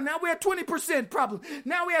goes down. Now we have 20% problem.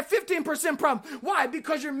 Now we have 15% problem. Why?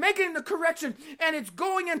 Because you're making the correction and it's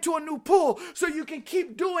going into a new pool so you can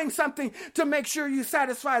keep doing something to make sure you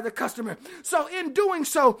satisfy the customer. So in doing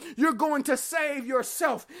so, you're going to save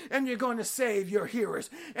yourself and you're going to save your hearers.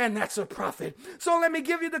 And that's a profit. So let me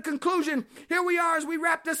give you the conclusion. Here we are as we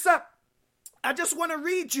wrap this up. I just want to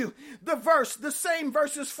read you the verse, the same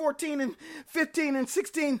verses 14 and 15 and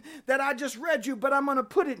 16 that I just read you, but I'm going to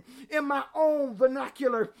put it in my own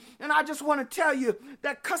vernacular. And I just want to tell you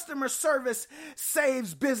that customer service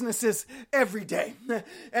saves businesses every day.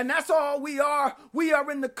 And that's all we are. We are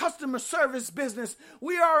in the customer service business.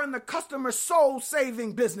 We are in the customer soul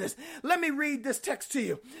saving business. Let me read this text to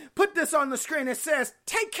you. Put this on the screen. It says,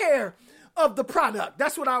 take care of the product.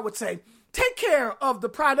 That's what I would say. Take care of the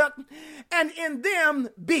product and in them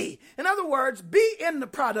be. In other words, be in the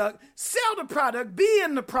product, sell the product, be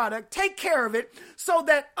in the product, take care of it so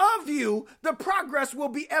that of you, the progress will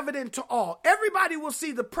be evident to all. Everybody will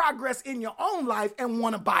see the progress in your own life and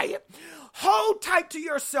want to buy it. Hold tight to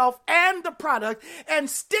yourself and the product and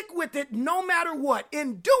stick with it no matter what.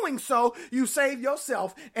 In doing so, you save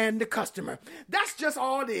yourself and the customer. That's just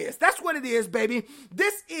all it is. That's what it is, baby.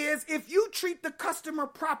 This is, if you treat the customer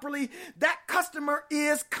properly, that customer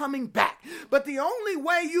is coming back. But the only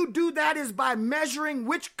way you do that is by measuring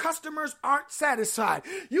which customers aren't satisfied.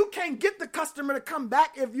 You can't get the customer to come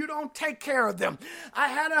back if you don't take care of them. I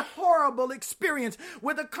had a horrible experience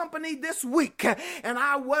with a company this week, and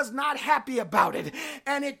I was not happy about it.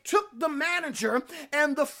 And it took the manager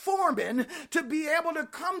and the foreman to be able to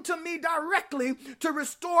come to me directly to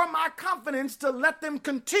restore my confidence to let them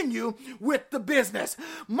continue with the business.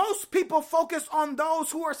 Most people focus on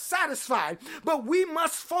those who are satisfied, but we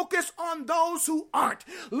must focus on those who aren't.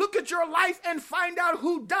 Look at your life and find out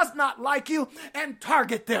who does not like you and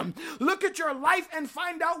target them. Look at your life and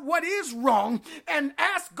find out what is wrong and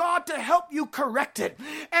ask God to help you correct it.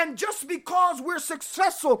 And just because we're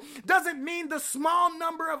successful doesn't mean the small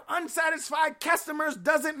number of unsatisfied customers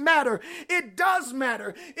doesn't matter. It does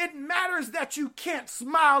matter. It matters that you can't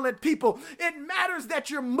smile at people. It matters that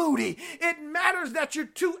you're moody. It matters that you're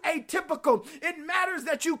too atypical. It matters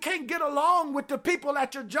that you can't get along with the people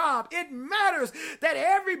at your job. It matters that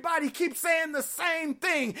everybody keeps saying the same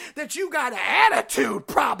thing, that you got an attitude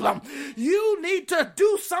problem. You need to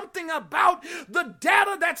do something about the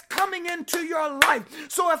data that's coming into your life.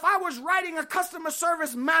 So if I was writing a customer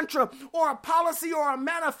service mantra or a policy or a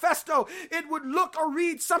manifesto, it would look or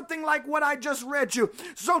read something like what I just read you.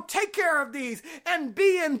 So take care of these and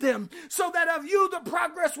be in them so that of you the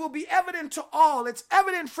progress will be evident to all. It's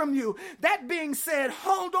evident from you. That being said,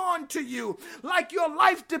 hold on to you like your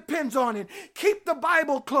life depends on it. Keep the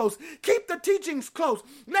Bible close. Keep the teachings close.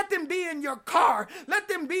 Let them be in your car. Let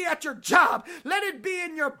them be at your job. Let it be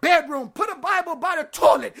in your bedroom. Put a Bible by the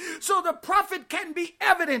toilet so the prophet can be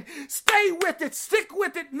evident. Stay with it. Stick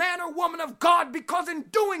with it, man or woman of God, because in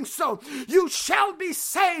doing so, you shall be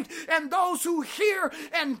saved, and those who hear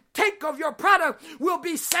and take of your product will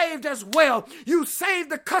be saved as well. You save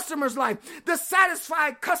the customer's life. The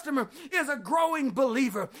satisfied customer is a growing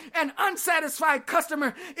believer. An unsatisfied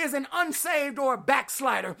customer is an unsaved or a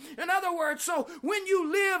backslider. In other words, so when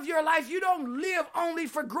you live your life, you don't live only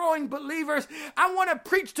for growing believers. I want to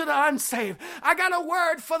preach to the unsaved. I got a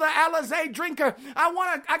word for the Alizé drinker.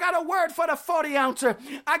 I got a word for the 40 ouncer.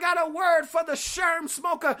 I got a word for the Sherm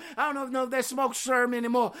smoker. I don't know if they smoke Sherm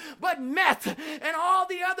anymore, but meth and all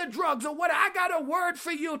the other drugs or what. I got a word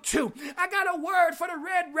for you too. I got a word for the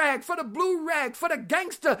red rag, for the blue rag, for the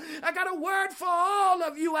gangster. I got a word for all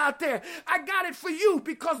of you out there. I got it for you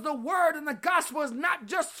because the word and the gospel is not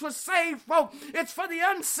just for saved folk. It's for the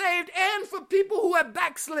unsaved and for people who have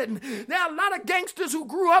backslidden. There are a lot of gangsters who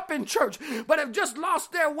grew up in church but have just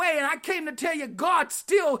lost their way, and I came to tell you God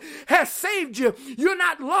still has saved you. You're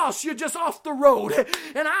not lost. You're just off the road.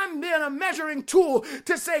 And I'm being a measuring tool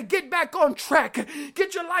to say, get back on track.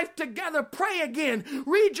 Get your life together. Pray again.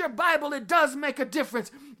 Read your Bible. It does make a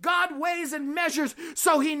difference. God weighs and measures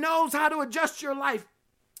so he knows how to adjust your life.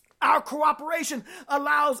 Our cooperation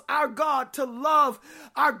allows our God of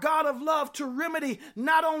love, to remedy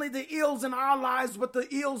not only the ills in our lives, but the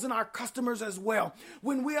ills in our customers as well.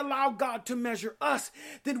 When we allow God to measure us,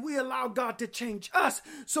 then we allow God to change us,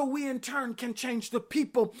 so we in turn can change the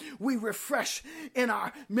people we refresh in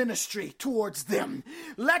our ministry towards them.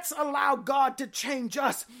 Let's allow God to change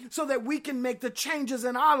us so that we can make the changes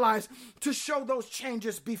in our lives to show those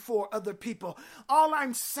changes before other people. All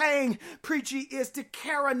I'm saying, preachy, is to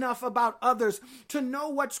care enough about others to know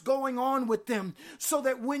what's going on with them so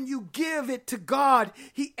that when you give it to God,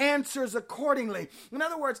 he answers accordingly. In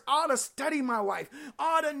other words, I ought to study my wife.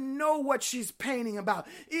 I ought to know what she's painting about.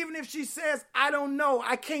 Even if she says, I don't know,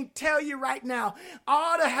 I can't tell you right now,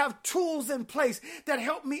 I ought to have tools in place that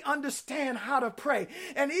help me understand how to pray.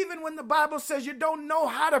 And even when the Bible says you don't know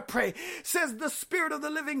how to pray, it says the Spirit of the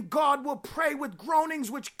living God will pray with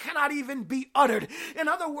groanings which cannot even be uttered. In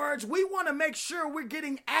other words, we want to make sure we're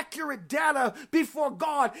getting accurate accurate data before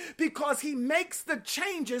God because he makes the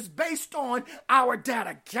changes based on our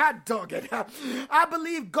data. God dog it. I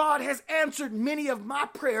believe God has answered many of my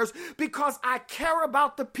prayers because I care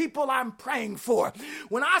about the people I'm praying for.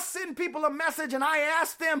 When I send people a message and I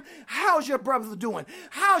ask them, how's your brother doing?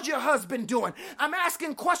 How's your husband doing? I'm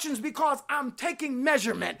asking questions because I'm taking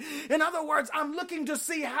measurement. In other words, I'm looking to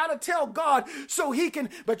see how to tell God so he can,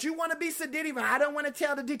 but you want to be sedative and I don't want to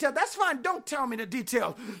tell the detail. That's fine. Don't tell me the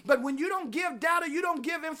details. But when you don't give data, you don't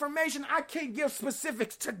give information, I can't give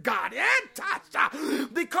specifics to God.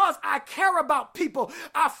 Because I care about people,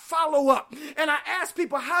 I follow up and I ask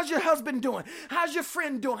people, how's your husband doing? How's your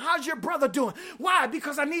friend doing? How's your brother doing? Why?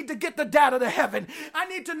 Because I need to get the data to heaven. I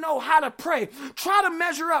need to know how to pray. Try to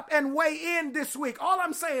measure up and weigh in this week. All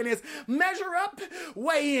I'm saying is measure up,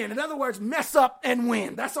 weigh in. In other words, mess up and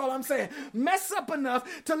win. That's all I'm saying. Mess up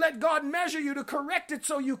enough to let God measure you to correct it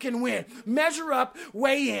so you can win. Measure up,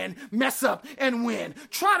 weigh in, mess up and win.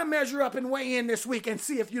 Try to measure up and weigh in this week and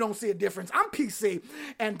see if you don't see a difference. I'm PC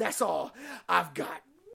and that's all I've got.